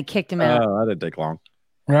apologize and they kicked him out. Oh, that didn't take long.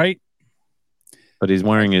 Right. But he's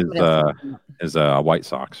wearing his White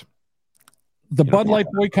Sox. The Bud Light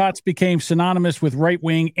boycotts became synonymous with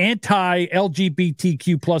right-wing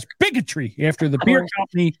anti-LGBTQ plus bigotry after the beer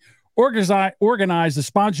company organized a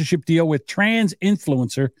sponsorship deal with trans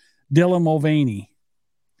influencer Dylan Mulvaney.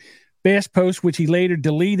 Bass post, which he later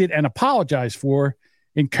deleted and apologized for,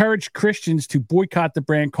 encouraged Christians to boycott the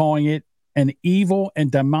brand, calling it an evil and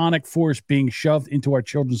demonic force being shoved into our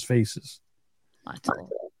children's faces.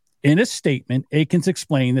 In a statement, Akins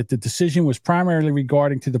explained that the decision was primarily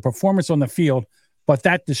regarding to the performance on the field, but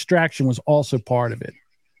that distraction was also part of it.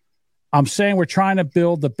 I'm saying we're trying to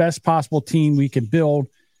build the best possible team we can build,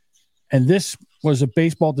 and this was a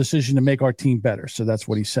baseball decision to make our team better. So that's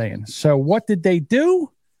what he's saying. So what did they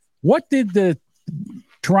do? What did the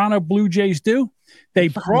Toronto Blue Jays do? They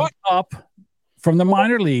brought up from the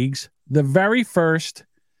minor leagues the very first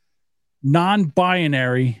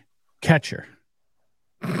non-binary catcher.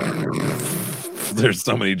 There's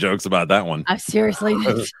so many jokes about that one. Seriously,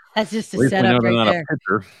 that's just a setup right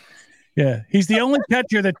there. Yeah, he's the only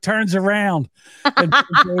catcher that turns around.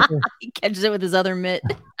 He catches it with his other mitt.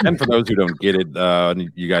 And for those who don't get it,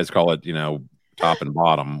 you guys call it, top and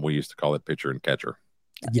bottom. We used to call it pitcher and catcher.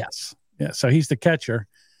 Yes. Yeah. So he's the catcher.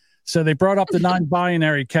 So they brought up the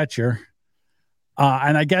non-binary catcher.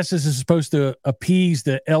 And I guess this is supposed to appease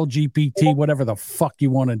the LGBT, whatever the fuck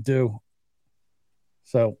you want to do.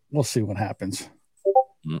 So we'll see what happens.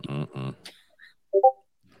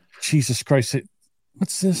 Jesus Christ.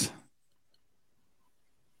 What's this?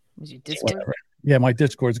 Was your Discord? Whatever. Yeah, my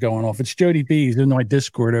Discord's going off. It's Jody B. He's in my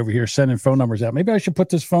Discord over here sending phone numbers out. Maybe I should put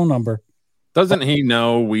this phone number. Doesn't he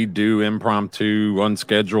know we do impromptu,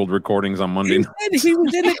 unscheduled recordings on Monday nights? He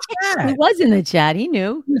was in the chat. He was in the chat. He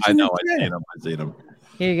knew. I know. I seen him.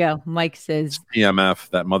 Here you go. Mike says, PMF,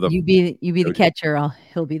 that mother. You be the catcher.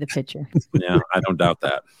 He'll be the pitcher. Yeah, I don't doubt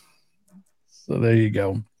that. So there you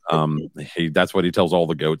go. That's what he tells all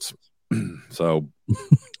the goats. So,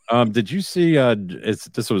 did you see?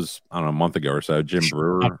 This was a month ago or so. Jim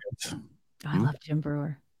Brewer. I love Jim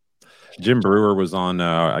Brewer. Jim Brewer was on,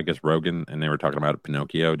 I guess, Rogan, and they were talking about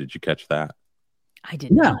Pinocchio. Did you catch that? I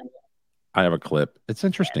did not. I have a clip. It's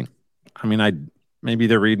interesting. I mean, maybe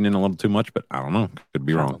they're reading in a little too much, but I don't know. Could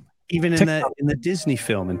be wrong. Even in the Disney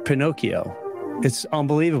film, in Pinocchio, it's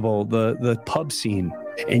unbelievable, the pub scene.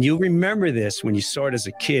 And you'll remember this when you saw it as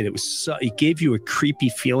a kid. It gave you a creepy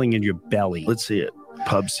feeling in your belly. Let's see it.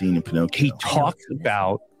 Pub scene in Pinocchio. He talks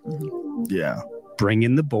about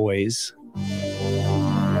bringing the boys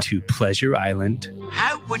to Pleasure Island.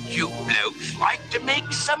 How would you blokes like to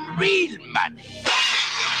make some real money?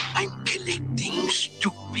 I'm collecting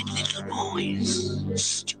stupid little boys.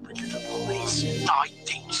 Stupid little boys. I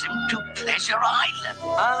takes them to Pleasure Island.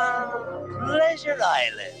 Pleasure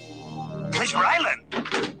Island. Pleasure Island?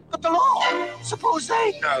 But the law. Suppose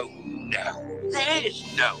they... No.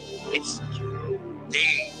 There's no. It's...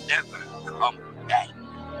 They never come back.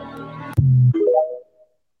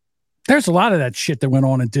 There's a lot of that shit that went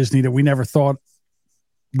on in Disney that we never thought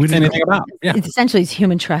we didn't anything about. Yeah. It's essentially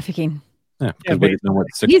human trafficking. Yeah, because we didn't know what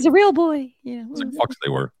He's a real boy. Yeah. fucks they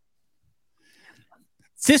were.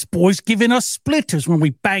 This boy's giving us splitters when we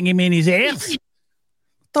bang him in his ass. What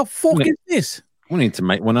the fuck is this? We need to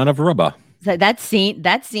make one out of rubber. So that scene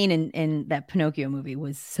in that Pinocchio movie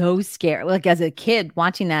was so scary. Like as a kid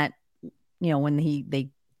watching that, when they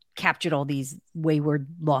captured all these wayward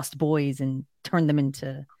lost boys and turned them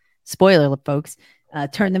into spoiler folks,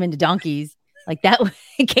 turned them into donkeys like that.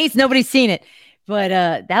 In case nobody's seen it, but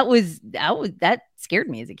that scared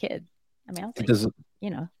me as a kid. I mean, I was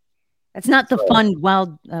like, that's not the fun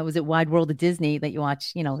wild. Was it Wide World of Disney that you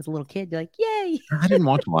watch? As a little kid, you're like, yay! I didn't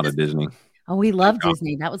watch a lot of Disney. Oh, we love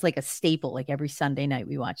Disney. That was like a staple. Like every Sunday night,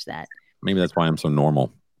 we watched that. Maybe that's why I'm so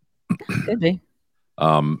normal. Could be.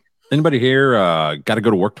 Anybody here got to go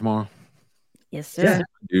to work tomorrow? Yes, sir.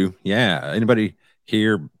 Yeah. Anybody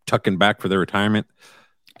here tucking back for their retirement?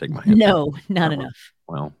 Take my hand. No, not enough.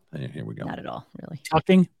 Well, here we go. Not at all, really.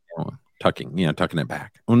 Tucking? Tucking. Yeah, tucking it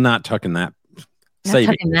back. Well, not tucking that.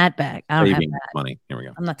 Tucking that back. I don't have saving that. money. Here we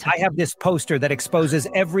go. I'm not I have this poster that exposes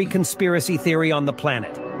every conspiracy theory on the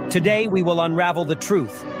planet. Today, we will unravel the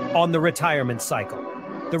truth on the retirement cycle.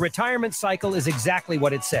 The retirement cycle is exactly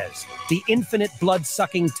what it says, the infinite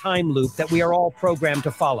blood-sucking time loop that we are all programmed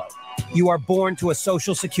to follow. You are born to a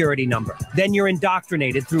Social Security number. Then you're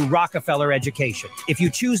indoctrinated through Rockefeller education. If you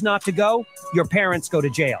choose not to go, your parents go to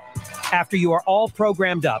jail. After you are all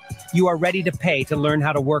programmed up, you are ready to pay to learn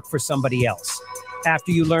how to work for somebody else.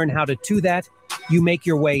 After you learn how to do that, you make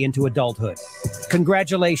your way into adulthood.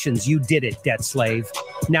 Congratulations, you did it, debt slave.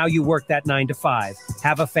 Now you work that 9 to 5,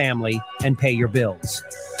 have a family, and pay your bills.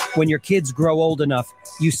 When your kids grow old enough,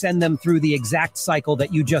 you send them through the exact cycle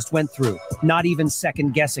that you just went through, not even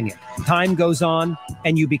second guessing it. Time goes on,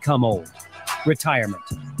 and you become old. Retirement.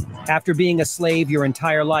 After being a slave your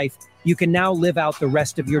entire life, you can now live out the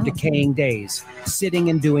rest of your decaying days, sitting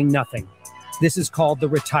and doing nothing. This is called the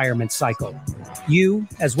retirement cycle. You,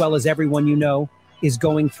 as well as everyone you know, is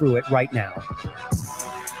going through it right now.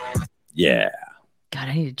 Yeah. God,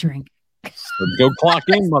 I need a drink. Go clock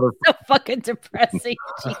in, mother. So fucking depressing.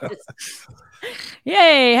 Jesus.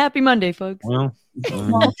 Yay. Happy Monday, folks. Well,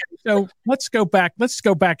 so let's go back. Let's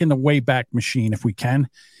go back in the way back machine if we can.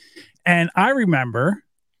 And I remember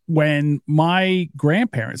when my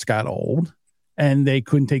grandparents got old and they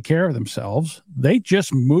couldn't take care of themselves, they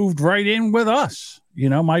just moved right in with us. You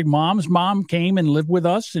know, my mom's mom came and lived with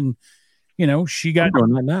us, and you know, she got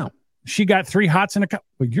doing that now. She got 3 hots in a cup.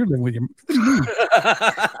 Well, you're living with your. What do you mean?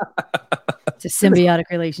 It's a symbiotic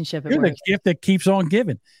relationship. You're the gift that keeps on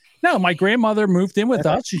giving. No, my grandmother moved in with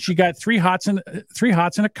us, and she got 3 hots in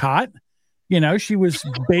a cot. You know, she was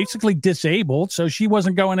basically disabled, so she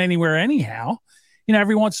wasn't going anywhere anyhow. You know,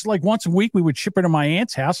 once a week, we would ship her to my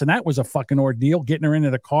aunt's house, and that was a fucking ordeal. Getting her into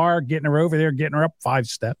the car, getting her over there, getting her up 5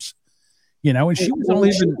 steps. You know, and she was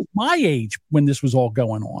only my age when this was all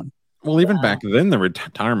going on. Well, even back then, the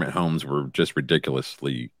retirement homes were just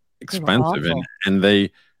ridiculously expensive, and they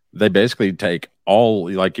basically take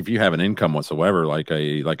all, like, if you have an income whatsoever, like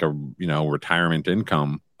a retirement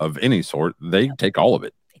income of any sort, they take all of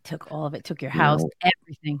it. They took all of it. Took your house,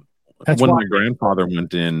 everything. When my grandfather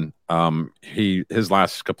went in, his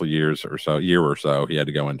last couple of year or so, he had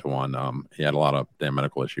to go into one. He had a lot of damn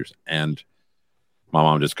medical issues, and my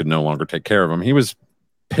mom just could no longer take care of him. He was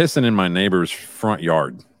pissing in my neighbor's front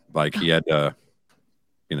yard. Like he had at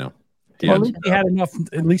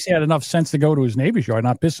least he had enough sense to go to his neighbor's yard,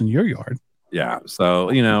 not piss in your yard. Yeah. So,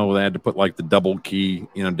 they had to put like the double key,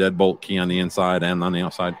 deadbolt key on the inside and on the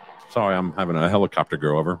outside. Sorry, I'm having a helicopter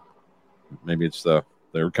go over. Maybe it's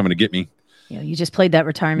they're coming to get me. Yeah, you just played that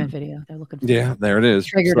retirement video. They're looking for Yeah, there it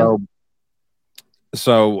is.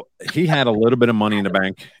 So he had a little bit of money in the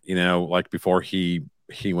bank, like before he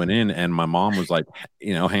went in, and my mom was like,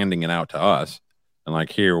 handing it out to us. And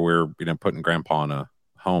like, here we're, putting grandpa in a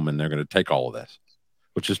home, and they're going to take all of this,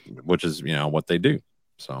 which is, what they do.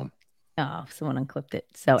 So. Oh, someone unclipped it.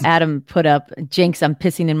 So Adam put up, Jinx, I'm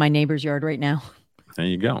pissing in my neighbor's yard right now. There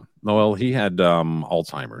you go. Well, he had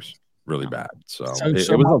Alzheimer's really bad. So,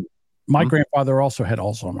 my grandfather also had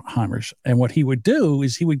Alzheimer's. And what he would do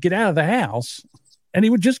is he would get out of the house and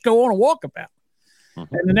he would just go on a walkabout.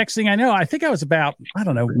 Mm-hmm. And the next thing I know, I think I was about,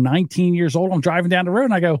 19 years old. I'm driving down the road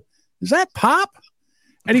and I go, is that Pop?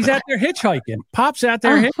 And he's out there hitchhiking. Pop's out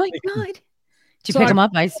there hitchhiking. My God. Did you pick him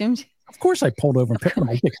up, I assumed? Of course I pulled over and picked him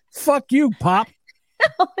up. Fuck you, Pop.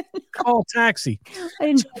 Call a taxi.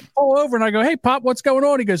 I pull over and I go, hey, Pop, what's going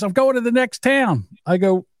on? He goes, I'm going to the next town. I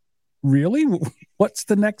go, really? What's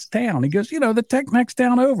the next town? He goes, the next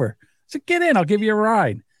town over. I said, get in. I'll give you a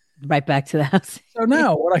ride. Right back to the house. So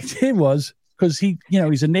now what I did was, because he's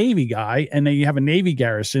a Navy guy, and then you have a Navy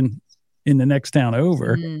garrison in the next town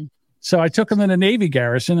over. Mm. So I took him to the Navy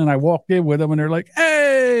garrison and I walked in with him, and they're like,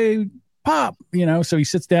 hey, Pop, so he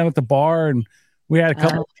sits down at the bar and we had a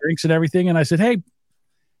couple of drinks and everything. And I said, hey,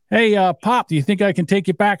 Pop, do you think I can take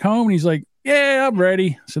you back home? And he's like, yeah, I'm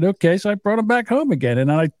ready. I said, okay. So I brought him back home again.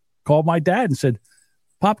 And I called my dad and said,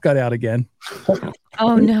 Pop got out again.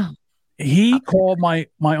 Oh, no. He called my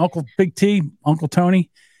Uncle Big T, Uncle Tony.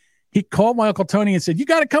 He called my Uncle Tony and said, you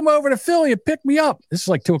got to come over to Philly and pick me up. This is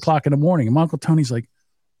like 2:00 in the morning. And my Uncle Tony's like,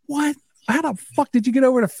 what? How the fuck did you get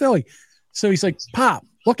over to Philly? So he's like, Pop,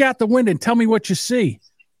 look out the window and tell me what you see.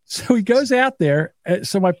 So he goes out there.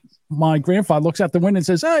 So my grandfather looks out the window and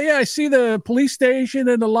says, oh, yeah, I see the police station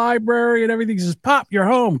and the library and everything. He says, Pop, you're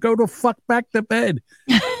home. Go to fuck back to bed.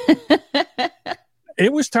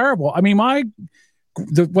 It was terrible. I mean,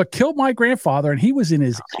 what killed my grandfather, and he was in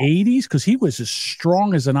his 80s because he was as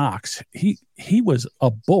strong as an ox. He was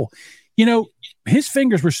a bull. His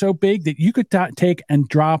fingers were so big that you could take and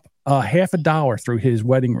drop $50 through his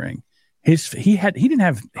wedding ring. He didn't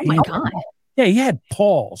have. Oh my God. Yeah, he had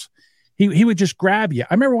paws. He would just grab you.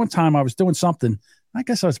 I remember one time I was doing something. I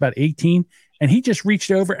guess I was about 18, and he just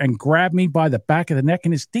reached over and grabbed me by the back of the neck,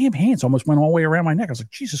 and his damn hands almost went all the way around my neck. I was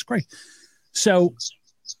like, Jesus Christ. So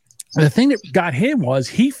The thing that got him was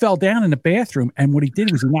he fell down in the bathroom, and what he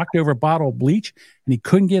did was he knocked over a bottle of bleach, and he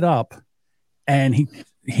couldn't get up, and he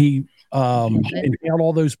inhaled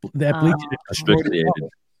all that bleach and it destroyed his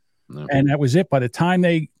lungs. And that was it. By the time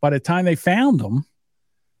they found him,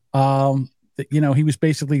 he was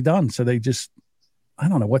basically done. So they just, I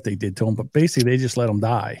don't know what they did to him, but basically they just let him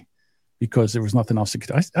die because there was nothing else.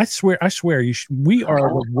 I swear, we are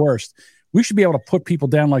the worst. We should be able to put people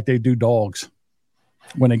down like they do dogs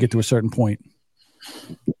when they get to a certain point.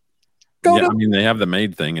 I mean, they have the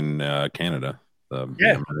MAID thing in Canada,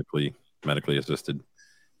 medically assisted.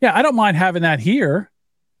 Yeah, I don't mind having that here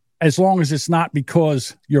as long as it's not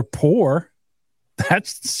because you're poor. That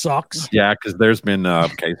sucks. Yeah, because there's been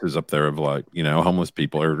cases up there of homeless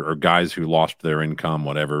people or guys who lost their income,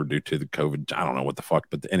 whatever, due to the COVID. I don't know what the fuck,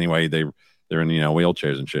 but anyway, they're in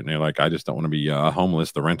wheelchairs and shit, and they're like, I just don't want to be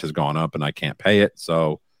homeless. The rent has gone up, and I can't pay it,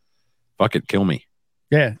 so fuck it, kill me.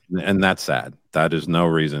 Yeah, and that's sad. That is no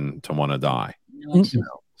reason to want to die.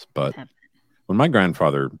 But when my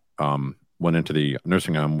grandfather went into the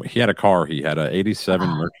nursing home, he had a car. He had a '87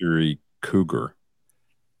 Mercury Cougar.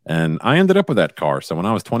 And I ended up with that car. So when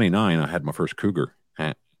I was 29, I had my first Cougar.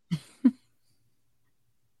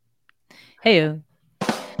 Hey.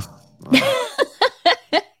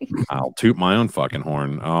 I'll toot my own fucking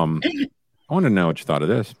horn. I want to know what you thought of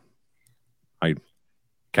this. I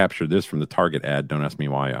captured this from the Target ad. Don't ask me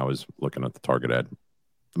why I was looking at the Target ad.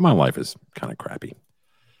 My life is kind of crappy.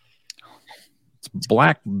 It's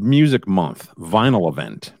Black Music Month vinyl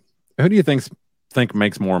event. Who do you think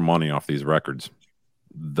makes more money off these records?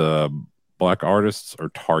 The black artists or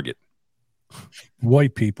Target?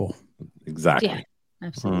 White people. Exactly. Yeah,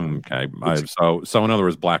 absolutely. Okay. So in other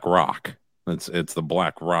words, Black Rock. It's the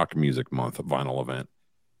Black Rock Music Month vinyl event.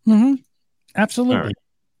 Mm-hmm. Absolutely. Right.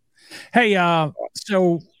 Hey,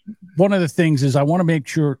 so one of the things is I want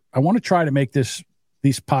to try to make these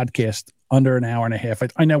podcasts under an hour and a half.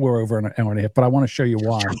 I know we're over an hour and a half, but I want to show you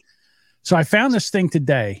why. So I found this thing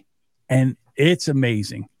today, and it's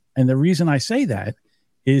amazing. And the reason I say that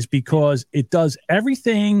is because it does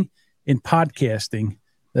everything in podcasting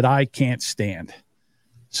that I can't stand.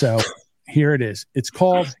 So here it is. It's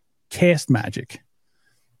called Cast Magic.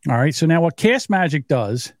 All right. So now what Cast Magic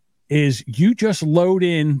does is you just load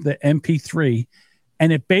in the MP3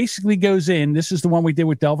 and it basically goes in. This is the one we did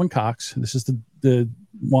with Delvin Cox. This is the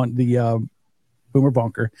Boomer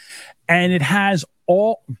Bunker. And it has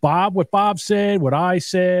all what Bob said, what I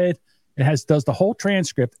said. It does the whole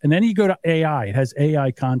transcript, and then you go to AI. It has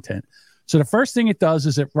AI content. So the first thing it does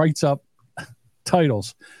is it writes up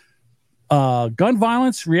titles. Gun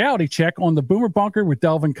violence reality check on the Boomer Bunker with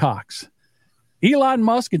Delvin Cox. Elon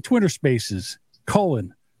Musk and Twitter Spaces,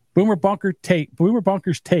 Boomer Bunker's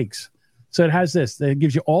takes. So it has this. It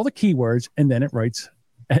gives you all the keywords, and then it writes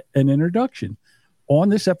an introduction. On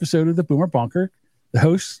this episode of the Boomer Bunker, the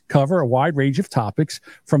hosts cover a wide range of topics,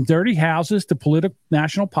 from dirty houses to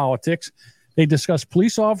national politics. They discuss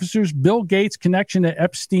police officers, Bill Gates' connection to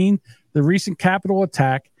Epstein, the recent Capitol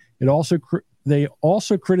attack. They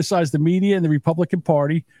also criticize the media and the Republican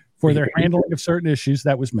Party for their handling of certain issues.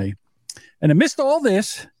 That was me. And amidst all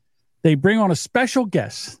this, they bring on a special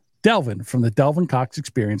guest, Delvin from the Delvin Cox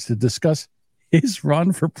Experience, to discuss his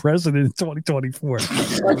run for president in 2024.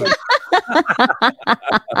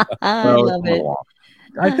 I love it.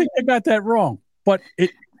 I think I got that wrong, but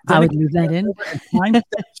I would leave that in.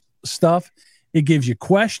 Stuff. It gives you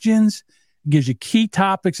questions, it gives you key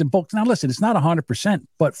topics and books. Now, listen, it's not 100%,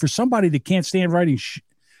 but for somebody that can't stand writing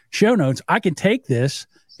show notes, I can take this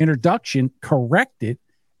introduction, correct it,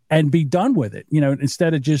 and be done with it.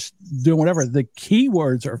 Instead of just doing whatever. The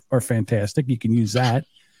keywords are fantastic. You can use that.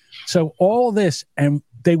 So all this, and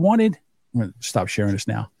they wanted. I'm going to stop sharing this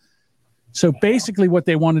now. So basically, what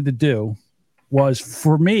they wanted to do was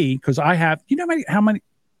for me, because I have, how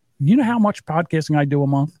much podcasting I do a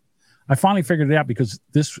month? I finally figured it out because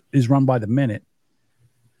this is run by the minute.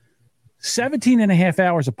 17 and a half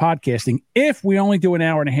hours of podcasting if we only do an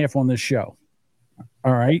hour and a half on this show.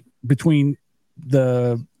 All right. Between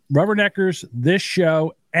the Rubberneckers, this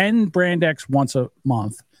show, and Brand X once a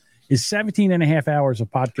month is 17 and a half hours of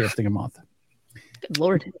podcasting a month. Good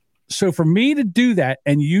Lord. So for me to do that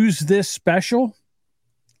and use this special,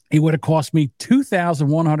 it would have cost me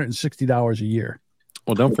 $2,160 a year.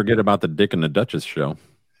 Well, don't forget about the Dick and the Duchess show.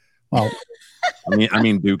 Well, I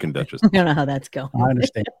mean Duke and Duchess. I don't know how that's going. I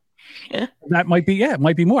understand. That might be, it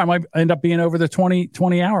might be more. I might end up being over the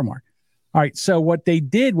 20 hour mark. All right. So what they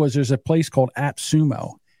did was there's a place called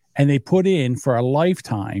AppSumo, and they put in for a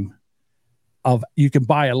lifetime you can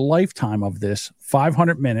buy a lifetime of this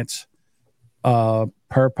 500 minutes per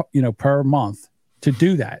month to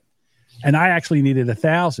do that. and I actually needed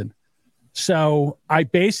 1,000. So I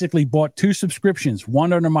basically bought 2 subscriptions,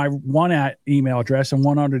 one under my one email address and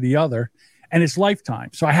one under the other, and it's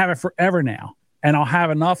lifetime. So I have it forever now, and I'll have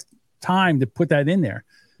enough time to put that in there.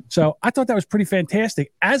 So I thought that was pretty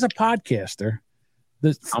fantastic. As a podcaster,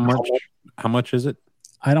 how much is it?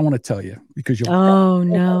 I don't want to tell you because you'll. Oh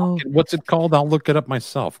no! What's it called? I'll look it up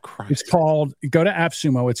myself. Christ. It's called. Go to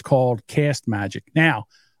AppSumo. It's called Cast Magic. Now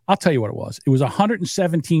I'll tell you what it was. It was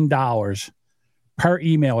 $117 per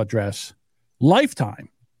email address, lifetime,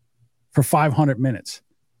 for 500 minutes.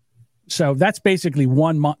 So that's basically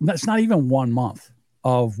 1 month. That's not even 1 month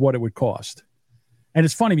of what it would cost. And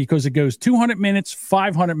it's funny because it goes 200 minutes,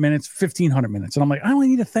 500 minutes, 1,500 minutes, and I'm like, I only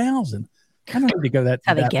need 1,000. I don't need to go that.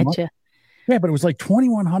 How they that get much. you? Yeah, but it was like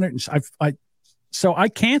 2,100. So I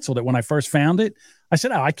canceled it when I first found it. I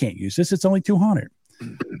said, "Oh, I can't use this. It's only 200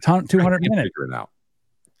 minutes." Figure it out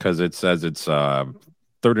because it says it's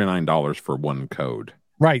 $39 for one code.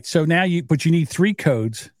 Right. So now you need 3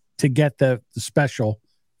 codes to get the special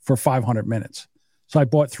for 500 minutes. So I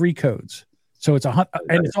bought 3 codes. So it's and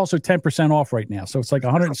it's also 10% off right now. So it's like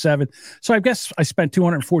 107. So I guess I spent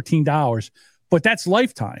 $214, but that's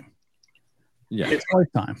lifetime. Yeah, it's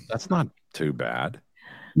lifetime. That's not too bad.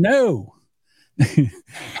 No. You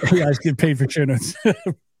guys get paid for show notes.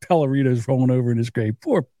 Pellerito's rolling over in his grave.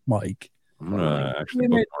 Poor Mike. I'm gonna actually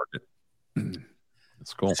bookmark it.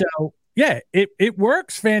 That's cool. So yeah, it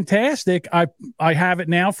works fantastic. I have it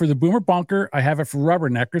now for the Boomer Bunker. I have it for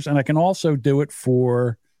Rubberneckers, and I can also do it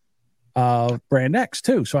for Brand X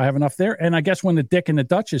too. So I have enough there. And I guess when the Dick and the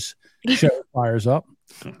Duchess show fires up,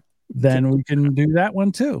 then we can do that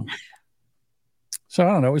one too. So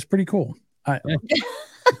I don't know. It was pretty cool.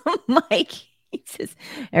 Mike, he says,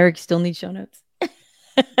 Eric still needs show notes.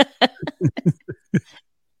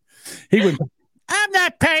 He would. I'm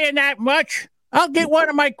not paying that much. I'll get one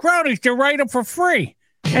of my cronies to write them for free.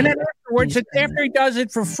 And then afterwards, after he does it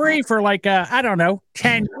for free for like, I don't know,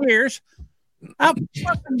 10 years, I'll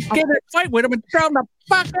fucking get in a fight with him and throw him the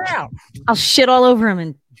fuck out. I'll shit all over him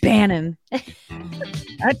and ban him.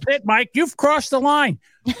 That's it, Mike. You've crossed the line.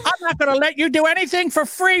 I'm not going to let you do anything for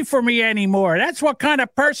free for me anymore. That's what kind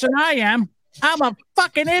of person I am. I'm a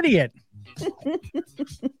fucking idiot.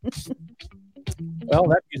 Well,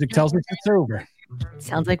 that music tells us it's over.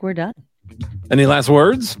 Sounds like we're done. Any last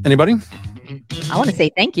words? Anybody? I want to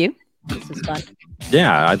say thank you. This was fun.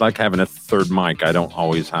 Yeah, I'd like having a third mic. I don't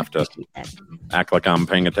always have to act like I'm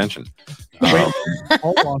paying attention.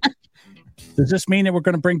 Hold on. Does this mean that we're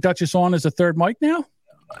going to bring Duchess on as a third mic now?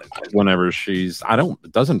 Whenever it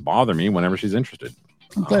doesn't bother me whenever she's interested.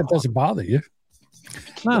 I'm glad it doesn't bother you.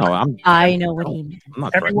 No, I know what he meant. I'm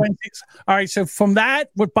not every Wednesday. All right. So from that,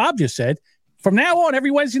 what Bob just said, from now on,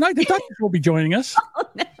 every Wednesday night, the Duchess will be joining us. Oh,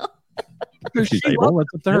 no. She's able.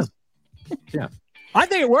 That's up to her. Yeah. I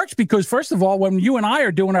think it works because, first of all, when you and I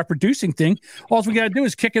are doing our producing thing, all we got to do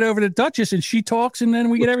is kick it over to Duchess and she talks and then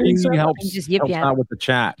we get everything She set up. helps out with the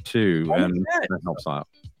chat too. And that helps out.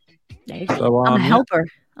 So, I'm a helper.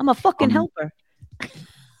 I'm a fucking helper.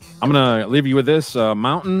 I'm going to leave you with this.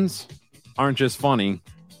 Mountains aren't just funny.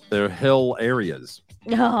 They're hill areas.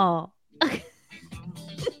 No.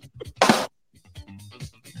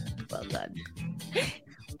 Well done.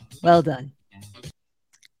 Well done.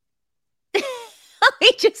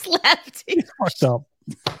 He just left. He's fucked up.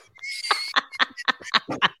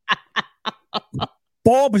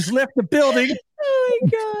 Bob has left the building. Oh my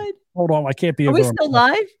god! Hold on, I can't be. Are we still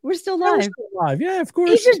live? We're still live. We're still live. Yeah, of course.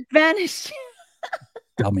 He just vanished.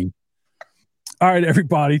 Dummy. All right,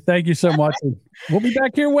 everybody. Thank you so much. We'll be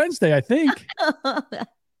back here Wednesday, I think.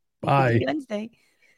 Bye. Wednesday.